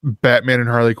Batman and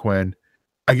Harley Quinn,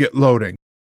 I get loading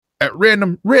at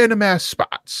random ass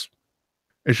spots.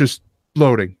 It's just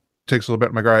loading. Takes a little bit.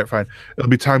 I'm like, all right, fine. There'll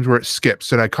be times where it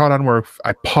skips, and I caught on where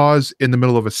I pause in the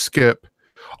middle of a skip,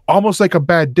 almost like a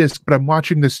bad disc, but I'm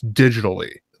watching this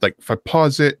digitally. Like, if I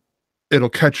pause it, it'll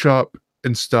catch up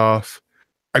and stuff.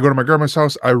 I go to my grandma's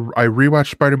house. I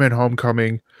rewatch Spider-Man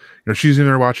Homecoming. You know, she's in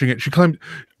there watching it. She claimed,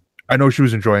 I know she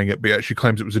was enjoying it, but yeah, she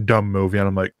claims it was a dumb movie. And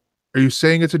I'm like, are you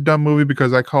saying it's a dumb movie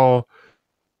because I call,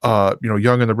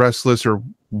 Young and the Restless or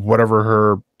whatever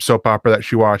her soap opera that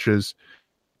she watches,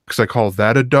 because I call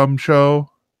that a dumb show?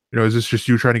 You know, is this just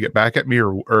you trying to get back at me,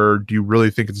 or do you really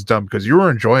think it's dumb because you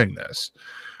were enjoying this?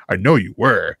 I know you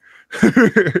were.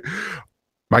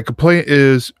 My complaint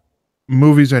is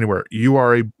Movies Anywhere. You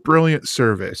are a brilliant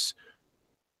service.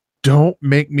 Don't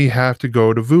make me have to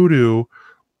go to Vudu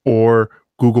or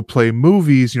Google Play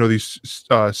Movies, these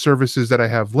services that I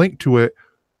have linked to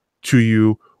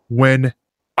you, when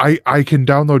I can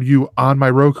download you on my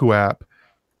Roku app,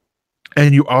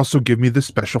 and you also give me the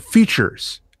special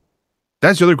features.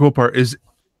 That's the other cool part, is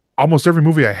almost every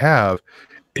movie I have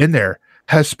in there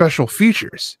has special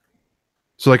features.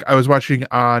 So like, I was watching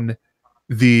on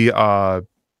the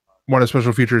one of the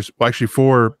special features, well, actually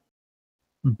for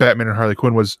Batman and Harley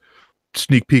Quinn, was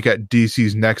sneak peek at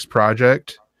DC's next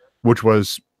project, which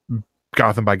was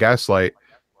Gotham by Gaslight.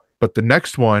 But the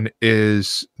next one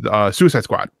is Suicide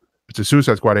Squad. It's a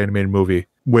Suicide Squad animated movie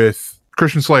with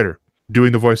Christian Slater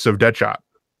doing the voice of Deadshot.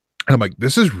 And I'm like,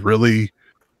 this is really,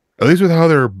 at least with how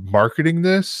they're marketing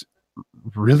this,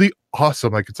 really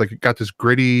awesome. Like, it's like, it got this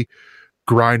gritty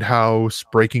grindhouse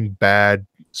Breaking Bad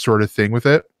sort of thing with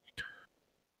it.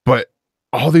 But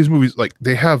all these movies, like,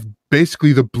 they have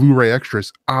basically the Blu-ray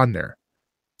extras on there.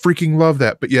 Freaking love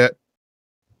that. But yet,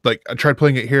 like, I tried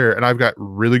playing it here and I've got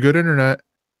really good internet.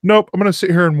 Nope, I'm gonna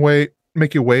sit here and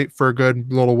make you wait for a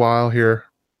good little while here,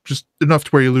 just enough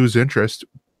to where you lose interest.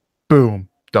 Boom,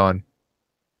 done.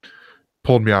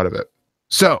 Pulled me out of it.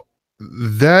 So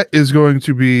that is going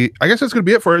to be, I guess that's going to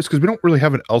be it for us, because we don't really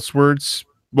have an ElseWords.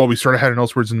 Well, we sort of had an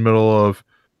ElseWords in the middle of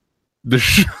the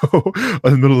show,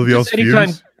 in the middle of the Else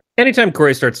anytime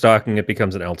Corey starts talking, it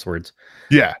becomes an ElseWords.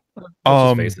 Yeah. Let's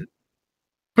just face it.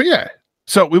 But yeah,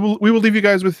 so we will leave you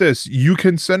guys with this. You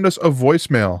can send us a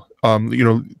voicemail.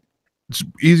 It's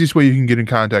easiest way you can get in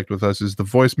contact with us is the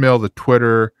voicemail, the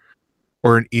Twitter,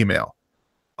 or an email.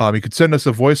 You could send us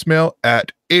a voicemail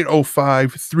at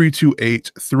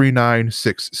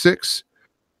 805-328-3966,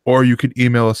 or you could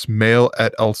email us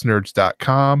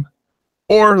mail@elsenerds.com,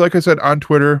 or like I said, on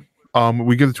Twitter.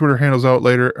 We give the Twitter handles out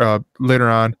later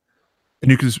on,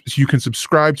 and you can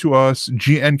subscribe to us,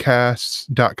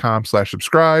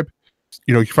 gncasts.com/subscribe.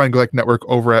 You can find Galactic Network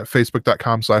over at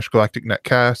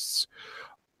facebook.com/galacticnetcasts.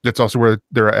 That's also where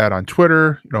they're at on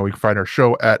Twitter. We can find our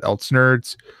show at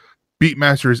ElseNerds.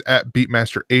 Beatmaster is at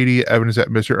Beatmaster80. Evan is at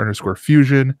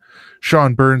Mr_Fusion.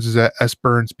 Sean Burns is at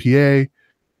SBurnsPA.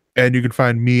 And you can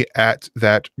find me at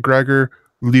that Gregor.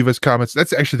 Leave us comments.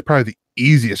 That's actually probably the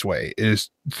easiest way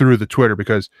is through the Twitter,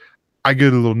 because I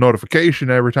get a little notification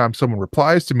every time someone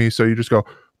replies to me. So you just go,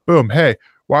 boom, hey,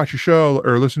 watch your show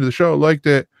or listen to the show, liked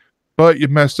it, but you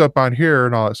messed up on here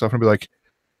and all that stuff. And I'll be like,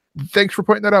 thanks for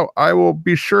pointing that out. I will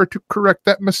be sure to correct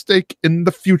that mistake in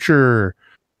the future.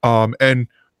 And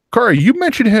Corey, you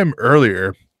mentioned him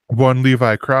earlier. One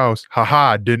Levi Krause.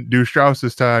 Haha, didn't do Strauss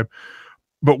this time.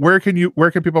 But where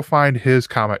can people find his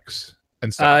comics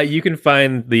and stuff? You can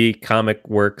find the comic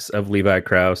works of Levi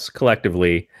Krause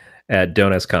collectively at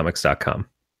donutcomics.com.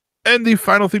 And the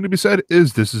final thing to be said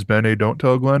is this has been a Don't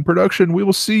Tell Glenn production. We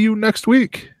will see you next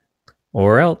week.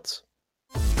 Or else.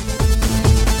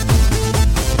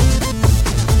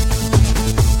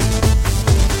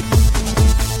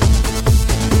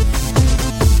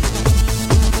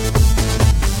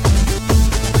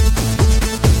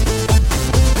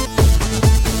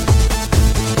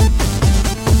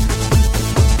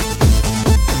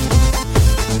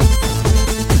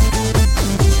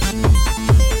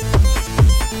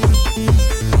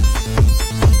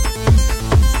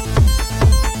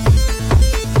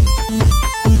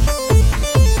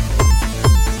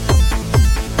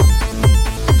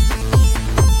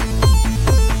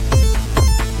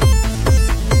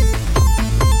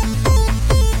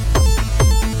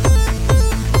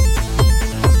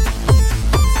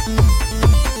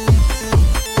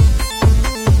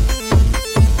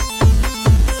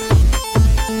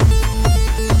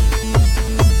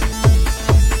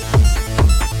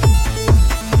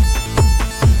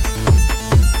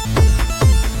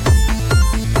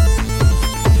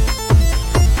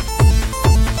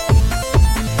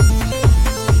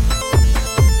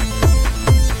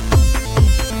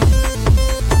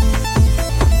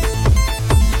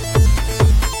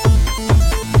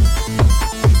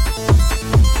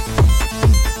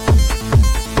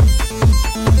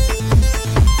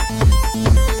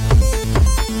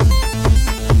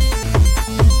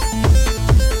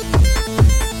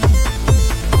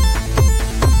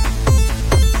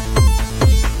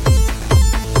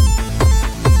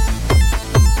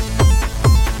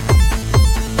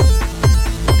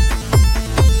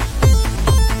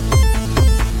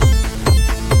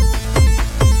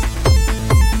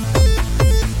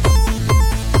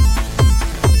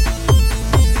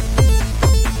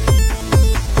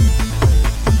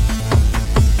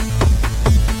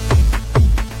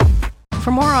 For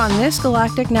more on this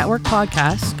Galactic Network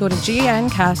podcast, go to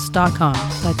gncast.com.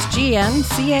 That's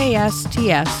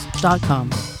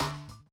GNCASTS.com.